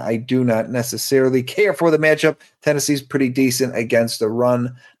Mixon, I do not necessarily care for the matchup. Tennessee's pretty decent against the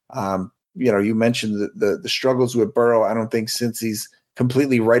run. You mentioned the struggles with Burrow. I don't think since he's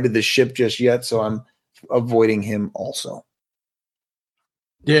completely righted the ship just yet, so I'm avoiding him also.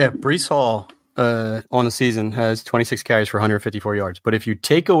 Yeah, Breece Hall on the season has 26 carries for 154 yards. But if you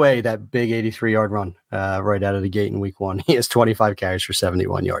take away that big 83-yard run right out of the gate in week 1, he has 25 carries for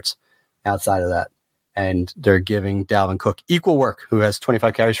 71 yards outside of that. And they're giving Dalvin Cook equal work, who has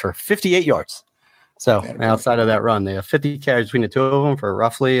 25 carries for 58 yards. So outside of that run, they have 50 carries between the two of them for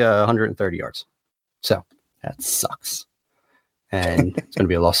roughly 130 yards. So that sucks. And it's going to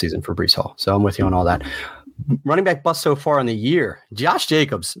be a lost season for Breece Hall. So I'm with you on all that. Running back bust so far in the year, Josh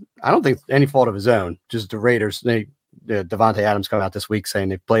Jacobs, I don't think any fault of his own, just the Raiders. Devontae Adams come out this week saying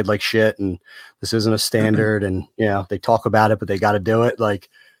they've played like shit and this isn't a standard. And, they talk about it, but they got to do it.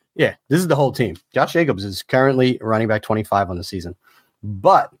 This is the whole team. Josh Jacobs is currently running back 25 on the season,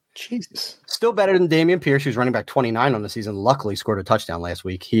 but Jesus, still better than Dameon Pierce, who's running back 29 on the season. Luckily scored a touchdown last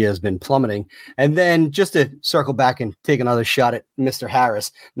week. He has been plummeting. And then just to circle back and take another shot at Mr.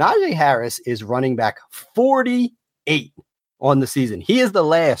 Harris, Najee Harris is running back 40 8 on the season. He is the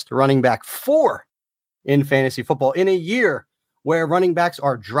last running back 4 in fantasy football in a year where running backs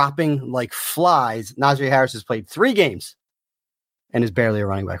are dropping like flies. Najee Harris has played 3 games and is barely a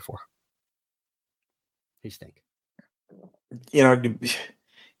running back 4. He stink. You know,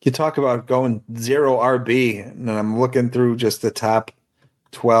 you talk about going 0 RB, and I'm looking through just the top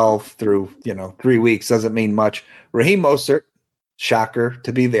 12 through, 3 weeks. Doesn't mean much. Raheem Mostert, shocker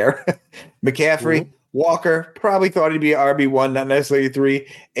to be there. McCaffrey, Walker, probably thought he'd be RB1, not necessarily 3.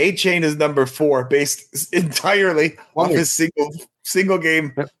 A-Chain is number 4, based entirely off his single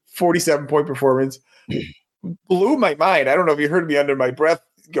game 47-point performance. Blew my mind. I don't know if you heard me under my breath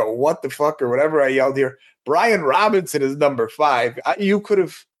go, what the fuck, or whatever I yelled here. Brian Robinson is number 5. You could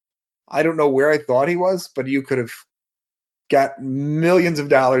have, I don't know where I thought he was, but you could have got millions of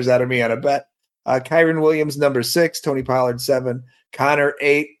dollars out of me on a bet. Kyron Williams, number 6. Tony Pollard, 7. Connor,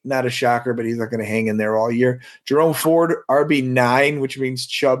 8. Not a shocker, but he's not going to hang in there all year. Jerome Ford, RB9, which means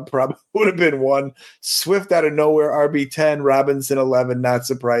Chubb probably would have been 1. Swift out of nowhere, RB10. Robinson, 11. Not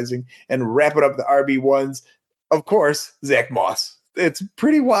surprising. And wrapping up the RB1s, of course, Zach Moss. It's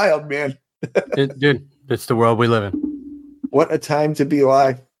pretty wild, man. Dude, it's the world we live in. What a time to be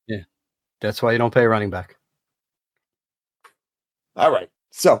alive. Yeah. That's why you don't pay running back. All right.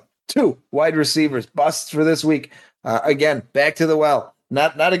 So 2 wide receivers busts for this week. Again, back to the well.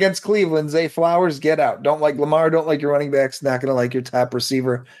 Not against Cleveland. Zay Flowers, get out. Don't like Lamar. Don't like your running backs. Not going to like your top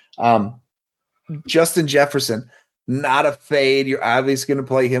receiver. Justin Jefferson, not a fade. You're obviously going to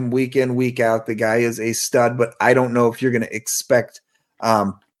play him week in, week out. The guy is a stud, but I don't know if you're going to expect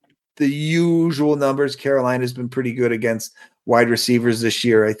the usual numbers. Carolina's been pretty good against wide receivers this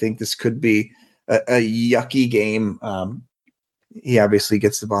year. I think this could be a yucky game. He obviously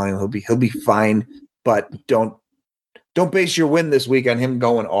gets the volume. He'll be fine, but don't base your win this week on him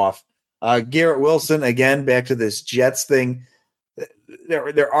going off. Garrett Wilson, again, back to this Jets thing.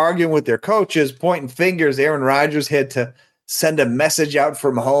 They're arguing with their coaches, pointing fingers. Aaron Rodgers had to send a message out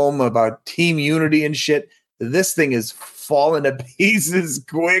from home about team unity and shit. This thing is falling to pieces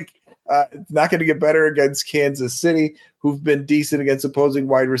quick. It's not going to get better against Kansas City, who've been decent against opposing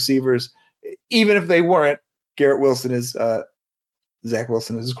wide receivers. Even if they weren't, Garrett Wilson is Zach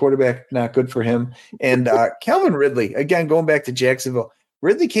Wilson is his quarterback. Not good for him. And Calvin Ridley, again, going back to Jacksonville.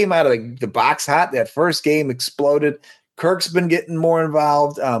 Ridley came out of the box hot. That first game exploded. Kirk's been getting more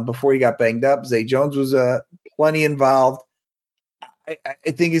involved before he got banged up. Zay Jones was plenty involved.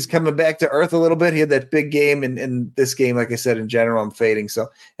 I think he's coming back to earth a little bit. He had that big game, and this game, like I said, in general, I'm fading. So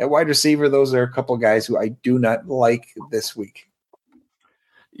at wide receiver, those are a couple guys who I do not like this week.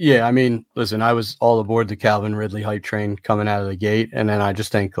 Yeah, I mean, listen, I was all aboard the Calvin Ridley hype train coming out of the gate, and then I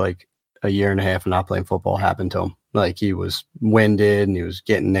just think like a year and a half of not playing football happened to him. Like he was winded and he was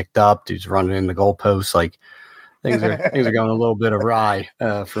getting nicked up. He was running in the goalposts. Like things are going a little bit awry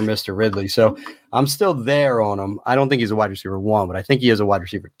for Mr. Ridley. So I'm still there on him. I don't think he's a wide receiver 1, but I think he is a wide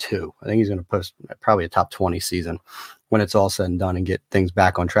receiver 2. I think he's going to post probably a top 20 season when it's all said and done and get things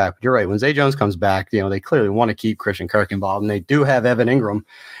back on track. But you're right. When Zay Jones comes back, they clearly want to keep Christian Kirk involved, and they do have Evan Ingram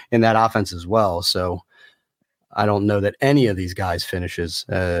in that offense as well. So I don't know that any of these guys finishes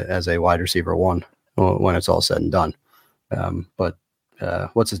as a wide receiver 1 when it's all said and done. But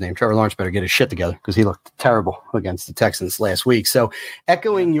what's his name? Trevor Lawrence better get his shit together because he looked terrible against the Texans last week. So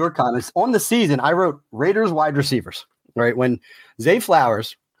echoing your comments on the season, I wrote Raiders wide receivers, right? When Zay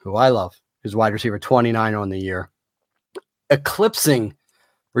Flowers, who I love, is wide receiver 29 on the year, eclipsing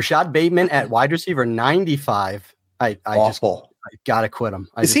Rashad Bateman at wide receiver 95. I gotta quit him.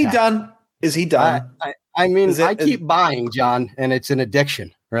 Is he done? Is he done? I mean, I keep buying, John, and it's an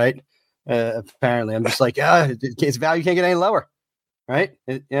addiction, right? Apparently, I'm just like, his value can't get any lower, right?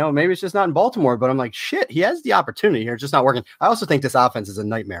 Maybe it's just not in Baltimore, but I'm like, shit, he has the opportunity here. It's just not working. I also think this offense is a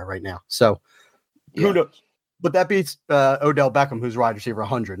nightmare right now. So who knows? But that beats Odell Beckham, who's wide receiver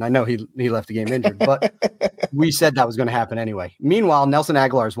 100. And I know he left the game injured, but we said that was going to happen anyway. Meanwhile, Nelson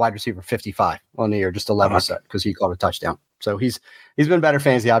Aguilar is wide receiver 55 on the year, just a level set because he caught a touchdown. So he's been a better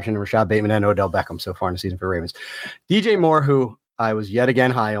fantasy option than Rashad Bateman and Odell Beckham so far in the season for Ravens. DJ Moore, who I was yet again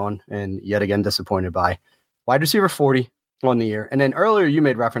high on and yet again disappointed by, wide receiver 40 on the year. And then earlier you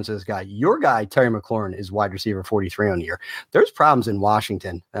made reference to this guy. Your guy, Terry McLaurin, is wide receiver 43 on the year. There's problems in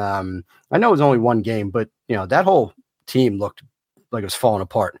Washington. I know it was only one game, but that whole team looked like it was falling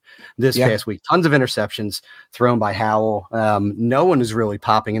apart this past week. Tons of interceptions thrown by Howell. No one is really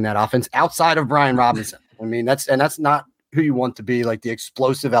popping in that offense outside of Brian Robinson. I mean, that's not who you want to be, like the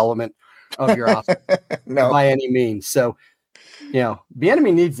explosive element of your offense by any means. So,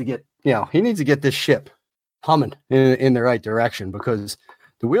 Bieniemy needs to get, he needs to get this ship humming in the right direction because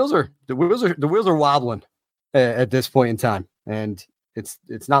the wheels are wobbling at this point in time, and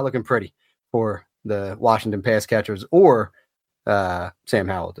it's not looking pretty for the Washington pass catchers or Sam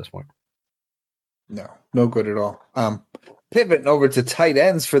Howell at this point. No good at all. Pivoting over to tight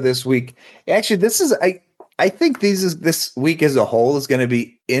ends for this week. Actually, I think this week as a whole is going to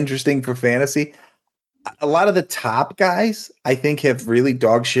be interesting for fantasy. A lot of the top guys, I think, have really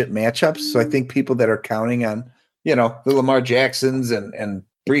dog shit matchups. So I think people that are counting on, the Lamar Jacksons and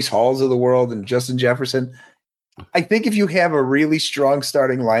Breece Halls of the world and Justin Jefferson, I think if you have a really strong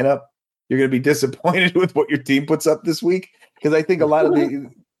starting lineup, you're going to be disappointed with what your team puts up this week. Because I think a lot of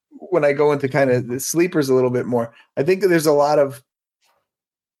when I go into kind of the sleepers a little bit more, I think that there's a lot of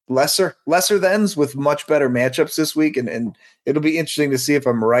lesser thens with much better matchups this week. And it'll be interesting to see if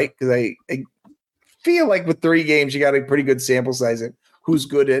I'm right. Because I feel like with 3 games, you got a pretty good sample size at who's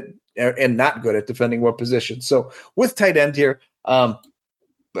good at and not good at defending what position. So with tight end here,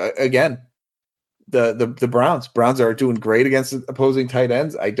 again, the Browns are doing great against opposing tight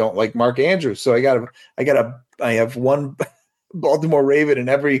ends. I don't like Mark Andrews, so I have one Baltimore Raven in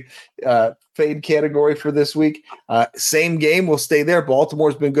every fade category for this week. Same game, we'll stay there.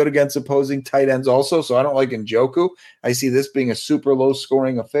 Baltimore's been good against opposing tight ends also, so I don't like Njoku. I see this being a super low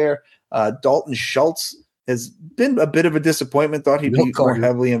scoring affair. Dalton Schultz has been a bit of a disappointment. Thought he'd be more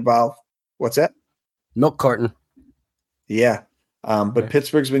heavily involved. What's that? Milk carton. Yeah. But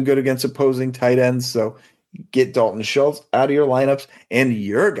Pittsburgh's been good against opposing tight ends, so get Dalton Schultz out of your lineups. And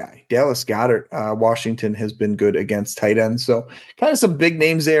your guy, Dallas Goedert, Washington has been good against tight ends. So kind of some big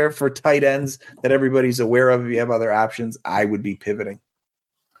names there for tight ends that everybody's aware of. If you have other options, I would be pivoting.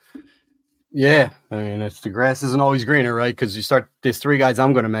 Yeah, I mean, the grass isn't always greener, right? Because you start these 3 guys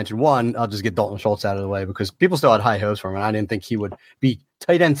I'm going to mention. One, I'll just get Dalton Schultz out of the way because people still had high hopes for him, and I didn't think he would be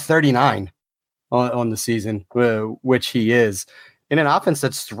tight end 39 on the season, which he is. In an offense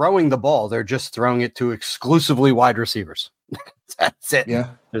that's throwing the ball, they're just throwing it to exclusively wide receivers. That's it. Yeah.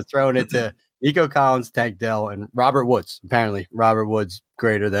 They're throwing it to Nico Collins, Tank Dell, and Robert Woods. Apparently, Robert Woods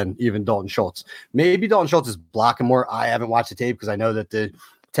greater than even Dalton Schultz. Maybe Dalton Schultz is blocking more. I haven't watched the tape because I know that the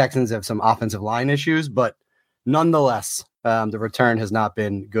Texans have some offensive line issues, but nonetheless, the return has not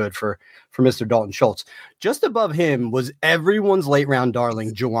been good for Mr. Dalton Schultz. Just above him was everyone's late round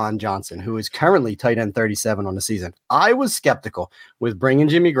darling, Juwan Johnson, who is currently tight end 37 on the season. I was skeptical with bringing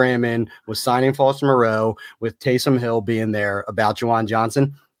Jimmy Graham in, with signing Foster Moreau, with Taysom Hill being there about Juwan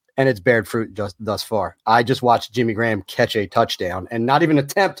Johnson, and it's bared fruit just thus far. I just watched Jimmy Graham catch a touchdown and not even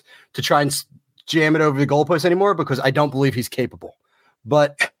attempt to try and jam it over the goalpost anymore because I don't believe he's capable.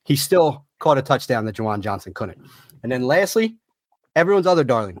 But he still caught a touchdown that Juwan Johnson couldn't. And then lastly, everyone's other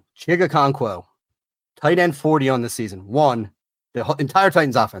darling, Chig Okonkwo, tight end 40 on the season. The entire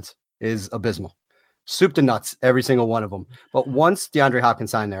Titans offense is abysmal. Soup to nuts, every single one of them. But once DeAndre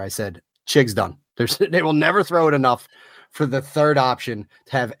Hopkins signed there, I said, Chig's done. They will never throw it enough for the third option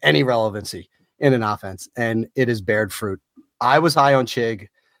to have any relevancy in an offense, and it has bared fruit. I was high on Chig.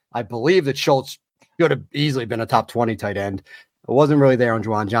 I believe that Schultz could have easily been a top 20 tight end. It wasn't really there on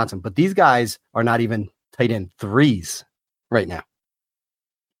Juwan Johnson, but these guys are not even tight end 3s right now.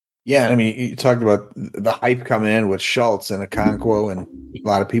 Yeah, I mean, you talked about the hype coming in with Schultz and Okonkwo, and a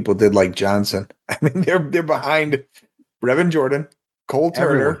lot of people did like Johnson. I mean, they're behind Brevin Jordan, Cole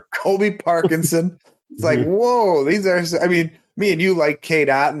Turner, Colby Parkinson. It's like, whoa, these are. I mean, me and you like Cade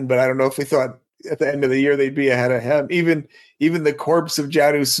Otton, but I don't know if we thought at the end of the year they'd be ahead of him. Even the corpse of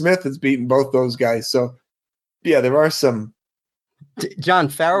Jonnu Smith has beaten both those guys. So, yeah, there are some. John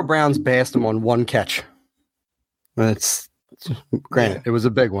Farrell Brown's passed him on 1 catch. That's granted, It was a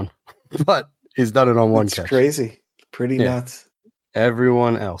big one, but he's done it on 1 catch. Crazy, pretty nuts.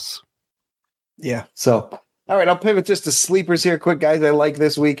 Everyone else, yeah. So, all right, I'll pivot just to sleepers here, quick guys. I like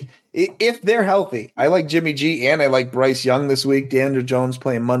this week if they're healthy. I like Jimmy G and I like Bryce Young this week. DeAndre Jones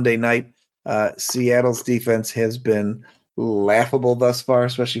playing Monday night. Seattle's defense has been laughable thus far,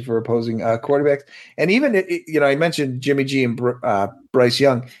 especially for opposing quarterbacks. And even I mentioned Jimmy G and Bryce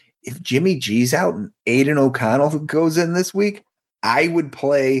Young. If Jimmy G's out and Aiden O'Connell goes in this week, I would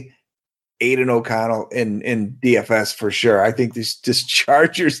play Aiden O'Connell in DFS for sure. I think this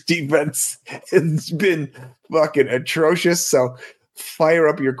Chargers defense has been fucking atrocious. So fire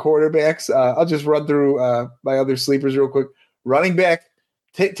up your quarterbacks. I'll just run through my other sleepers real quick. Running back,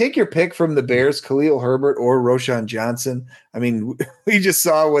 take your pick from the Bears, Khalil Herbert or Roschon Johnson. I mean, we just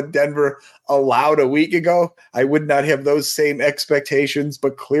saw what Denver allowed a week ago. I would not have those same expectations,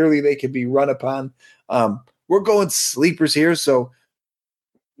 but clearly they can be run upon. We're going sleepers here, so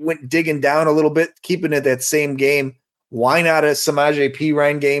went digging down a little bit, keeping it that same game. Why not a Samaje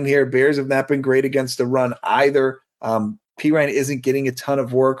Perine game here? Bears have not been great against the run either. Perine isn't getting a ton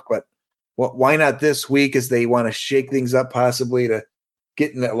of work, but why not this week as they want to shake things up possibly to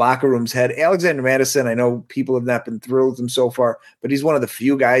get in the locker room's head. Alexander Mattison, I know people have not been thrilled with him so far, but he's one of the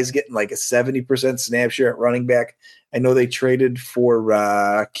few guys getting like a 70% snap share at running back. I know they traded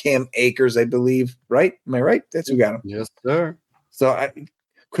for Cam Akers, I believe, right? Am I right? That's who got him. Yes, sir. So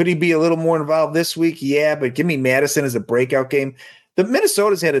could he be a little more involved this week? Yeah, but give me Madison as a breakout game. The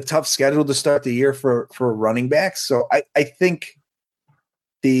Minnesota's had a tough schedule to start the year for running backs. So I think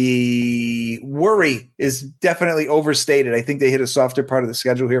the worry is definitely overstated. I think they hit a softer part of the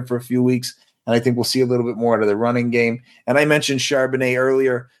schedule here for a few weeks, and I think we'll see a little bit more out of the running game. And I mentioned Charbonnet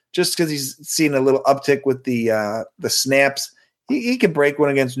earlier just because he's seen a little uptick with the snaps. He can break one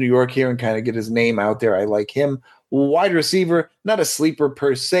against New York here and kind of get his name out there. I like him. Wide receiver, not a sleeper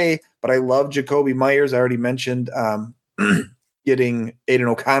per se, but I love Jacoby Myers. I already mentioned getting Aiden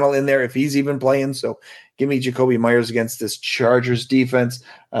O'Connell in there if he's even playing. So give me Jacoby Myers against this Chargers defense.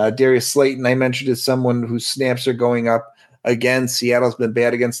 Darius Slayton, I mentioned, is someone whose snaps are going up. Again, Seattle's been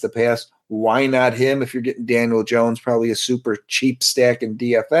bad against the pass. Why not him if you're getting Daniel Jones, probably a super cheap stack in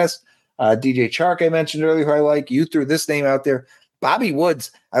DFS. DJ Chark, I mentioned earlier, who I like. You threw this name out there. Bobby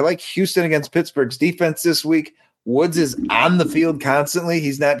Woods. I like Houston against Pittsburgh's defense this week. Woods is on the field constantly.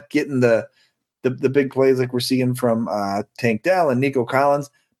 He's not getting the big plays like we're seeing from Tank Dell and Nico Collins.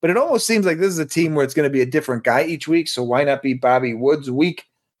 But it almost seems like this is a team where it's going to be a different guy each week. So why not be Bobby Woods week?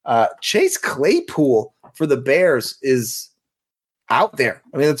 Chase Claypool for the Bears is out there.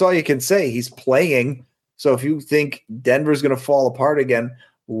 I mean, that's all you can say. He's playing. So if you think Denver's going to fall apart again,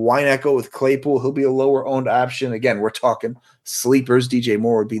 why not go with Claypool? He'll be a lower owned option. Again, we're talking sleepers. DJ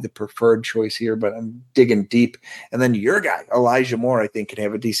Moore would be the preferred choice here, but I'm digging deep. And then your guy, Elijah Moore, I think can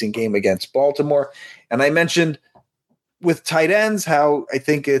have a decent game against Baltimore. And I mentioned with tight ends how I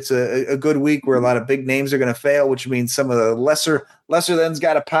think it's a good week where a lot of big names are going to fail, which means some of the lesser thens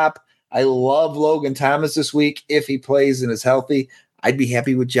got to pop. I love Logan Thomas this week if he plays and is healthy. I'd be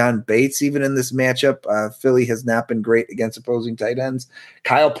happy with John Bates even in this matchup. Philly has not been great against opposing tight ends.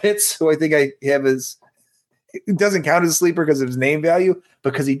 Kyle Pitts, who I think I have is – doesn't count as a sleeper because of his name value,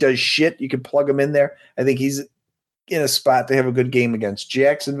 because he does shit. You can plug him in there. I think he's in a spot to have a good game against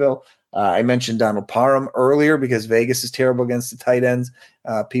Jacksonville. I mentioned Donald Parham earlier because Vegas is terrible against the tight ends.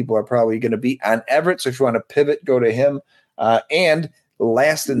 People are probably going to be on Everett, so if you want to pivot, go to him. And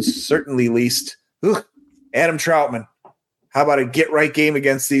last and certainly least, Adam Troutman. How about a get-right game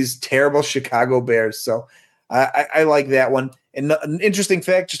against these terrible Chicago Bears? So I like that one. And an interesting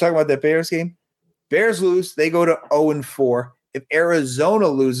fact, just talking about that Bears game, Bears lose, they go to 0-4. If Arizona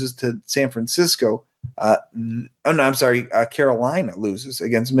loses to San Francisco, Carolina loses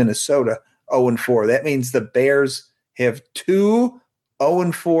against Minnesota 0-4. That means the Bears have 2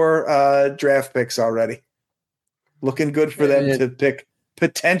 0-4 draft picks already. Looking good for them to pick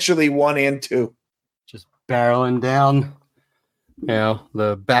potentially 1 and 2. Just barreling down. You know,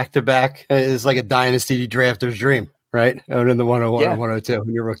 the back-to-back is like a dynasty drafter's dream, right? Out in the 101 and 102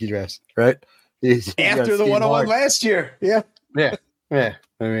 in your rookie drafts, right? After the 101 last year. Yeah. I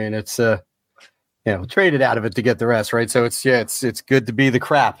mean, it's traded out of it to get the rest, right? So it's good to be the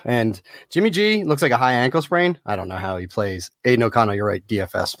crap. And Jimmy G looks like a high ankle sprain. I don't know how he plays. Aiden O'Connell, you're right,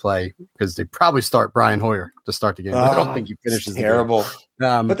 DFS play, because they probably start Brian Hoyer to start the game. I don't think he finishes terrible. The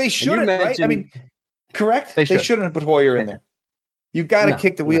game. But they shouldn't, right? I mean, correct? They shouldn't have put Hoyer in there. You got to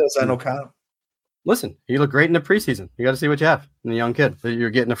kick the wheels on O'Connell. Listen, he looked great in the preseason. You got to see what you have in the young kid. You're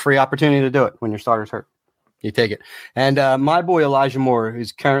getting a free opportunity to do it when your starter's hurt. You take it. And my boy Elijah Moore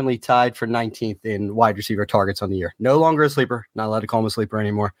is currently tied for 19th in wide receiver targets on the year. No longer a sleeper. Not allowed to call him a sleeper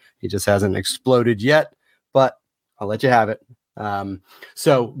anymore. He just hasn't exploded yet, but I'll let you have it.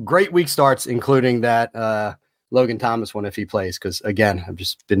 So great week starts, including that Logan Thomas one if he plays, because, again, I've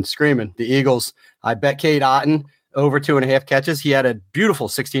just been screaming. The Eagles, I bet Cade Otton over 2.5 catches. He had a beautiful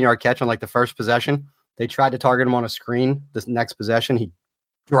 16-yard catch on like the first possession. They tried to target him on a screen. This next possession, he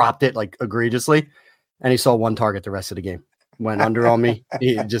dropped it like egregiously, and he saw 1 target the rest of the game. Went under on me.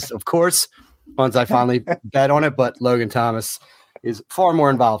 He just, of course, once I finally bet on it, but Logan Thomas is far more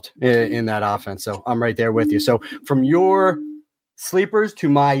involved in that offense. So I'm right there with you. So from your sleepers to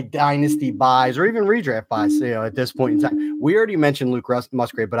my dynasty buys or even redraft buys, at this point in time, we already mentioned Luke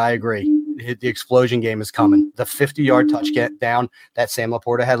Musgrave, but I agree. The explosion game is coming. The 50-yard touchdown that Sam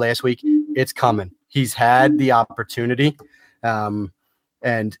Laporta had last week, it's coming. He's had the opportunity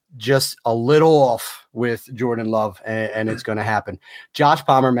and just a little off with Jordan Love, and it's going to happen. Josh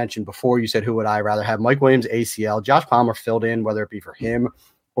Palmer mentioned before, you said, who would I rather have? Mike Williams, ACL. Josh Palmer filled in, whether it be for him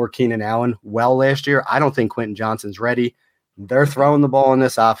or Keenan Allen, well last year. I don't think Quentin Johnson's ready. They're throwing the ball in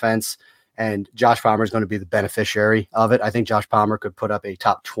this offense. and Josh Palmer is going to be the beneficiary of it. I think Josh Palmer could put up a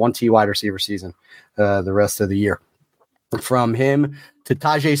top 20 wide receiver season the rest of the year. From him to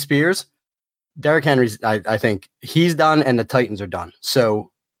Tajay Spears, Derrick Henry's, I think he's done and the Titans are done.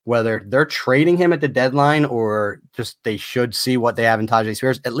 So whether they're trading him at the deadline or just they should see what they have in Tajay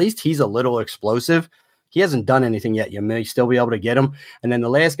Spears, at least he's a little explosive. He hasn't done anything yet. You may still be able to get him. And then the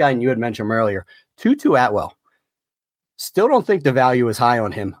last guy, and you had mentioned him earlier, Tutu Atwell. Still don't think the value is high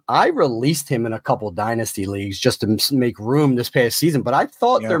on him. I released him in a couple dynasty leagues just to make room this past season, but I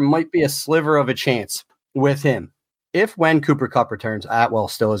thought there might be a sliver of a chance with him. If when Cooper Kupp returns, Atwell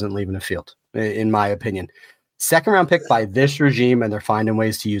still isn't leaving the field, in my opinion. Second round pick by this regime, and they're finding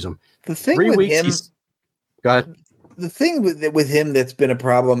ways to use him. The thing with him, go ahead. The thing with him that's been a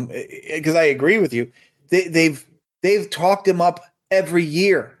problem, because I agree with you, they've talked him up every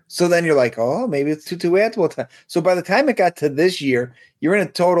year. So then you're like, oh, maybe it's Tutu Atwell time. So by the time it got to this year, you're in a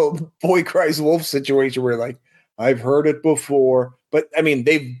total boy cries wolf situation where like, I've heard it before, but I mean,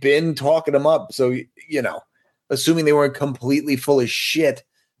 they've been talking him up. So, assuming they weren't completely full of shit,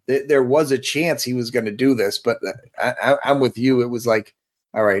 there was a chance he was going to do this. But I'm with you. It was like,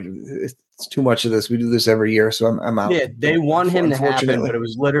 all right, it's too much of this. We do this every year, so I'm out. Yeah, they want him to happen, but it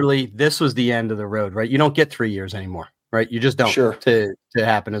was literally, this was the end of the road, right? You don't get 3 years anymore, right? You just don't to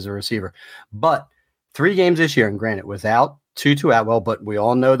happen as a receiver. But 3 games this year, and granted, without Tutu Atwell, but we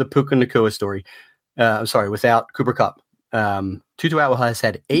all know the Puka Nacua story. Without Cooper Kupp. Tutu Atwell has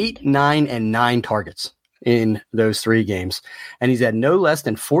had 8, 9, and 9 targets in those 3 games, and he's had no less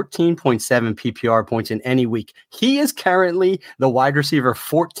than 14.7 PPR points in any week. He is currently the wide receiver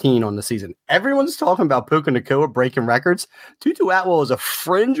 14 on the season. Everyone's talking about Puka Nacua breaking records. Tutu Atwell is a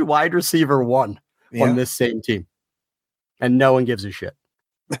fringe wide receiver 1 on this same team, and no one gives a shit.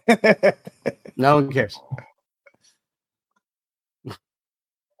 No one cares.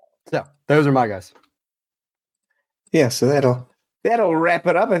 So those are my guys. Yeah, so that'll wrap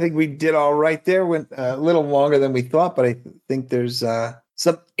it up. I think we did all right there. Went a little longer than we thought, but I think there's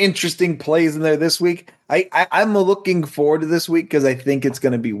some interesting plays in there this week. I'm looking forward to this week because I think it's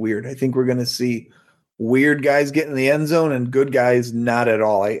going to be weird. I think we're going to see weird guys get in the end zone and good guys not at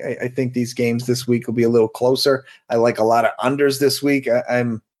all. I think these games this week will be a little closer. I like a lot of unders this week.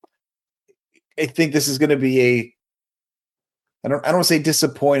 I think this is going to be I don't want to say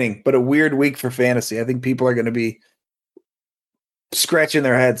disappointing, but a weird week for fantasy. I think people are going to be scratching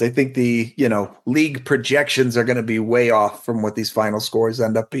their heads. I think the league projections are going to be way off from what these final scores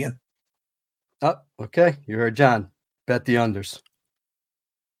end up being. Oh, okay. You heard John. Bet the unders.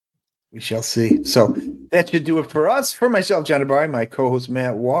 We shall see. So that should do it for us. For myself, John Dabari, my co-host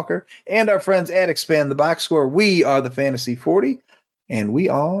Matt Walker, and our friends at Expand the Box Score, we are the Fantasy 40, and we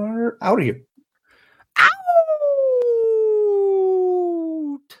are out of here.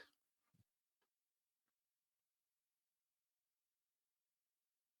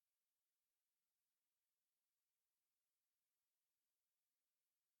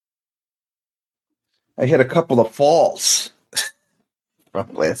 I had a couple of falls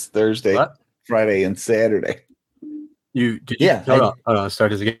from last Thursday, Friday, and Saturday. Hold on. Let's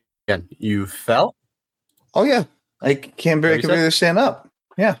start this again. You fell? Oh, yeah. I can't barely stand up.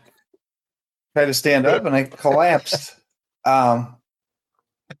 Yeah. Tried to stand up, and I collapsed. So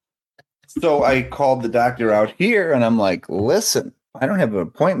I called the doctor out here, and I'm like, listen, I don't have an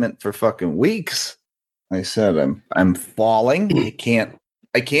appointment for fucking weeks. I said, I'm falling. I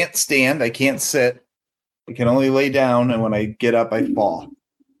can't stand. I can't sit. I can only lay down, and when I get up, I fall.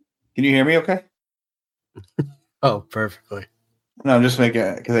 Can you hear me okay? Oh, perfectly. No, I'm just making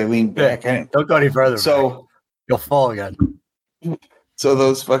it because I leaned back. Don't go any further. So you'll fall again. So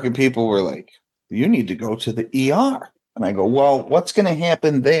those fucking people were like, you need to go to the ER. And I go, well, what's going to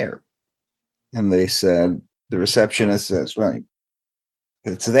happen there? And they said, the receptionist says, right,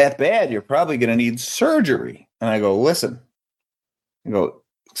 if it's that bad, you're probably going to need surgery. And I go, listen. I go,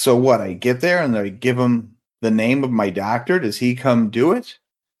 so what? I get there and I give him the name of my doctor. Does he come do it?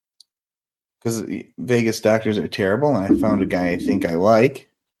 Because Vegas doctors are terrible. And I found a guy I think I like.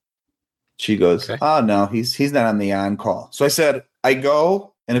 She goes, oh, no, he's not on the on-call. So I said, I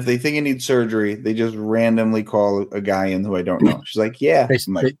go, and if they think I need surgery, they just randomly call a guy in who I don't know. She's like, yeah.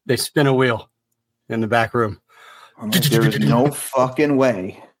 They spin a wheel in the back room. Like, there is no fucking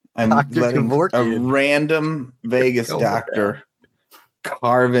way I'm letting a random Vegas doctor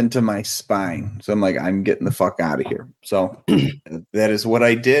carve into my spine. So I'm like, I'm getting the fuck out of here. So that is what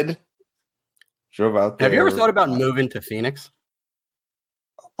I did. Drove out there. Have you ever thought about moving to Phoenix?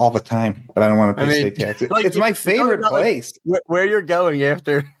 All the time, but I don't want to pay state taxes. Like, it's my favorite place. Like where you're going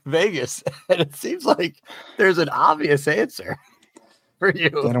after Vegas, and it seems like there's an obvious answer. for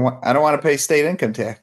you. I don't want to pay state income tax.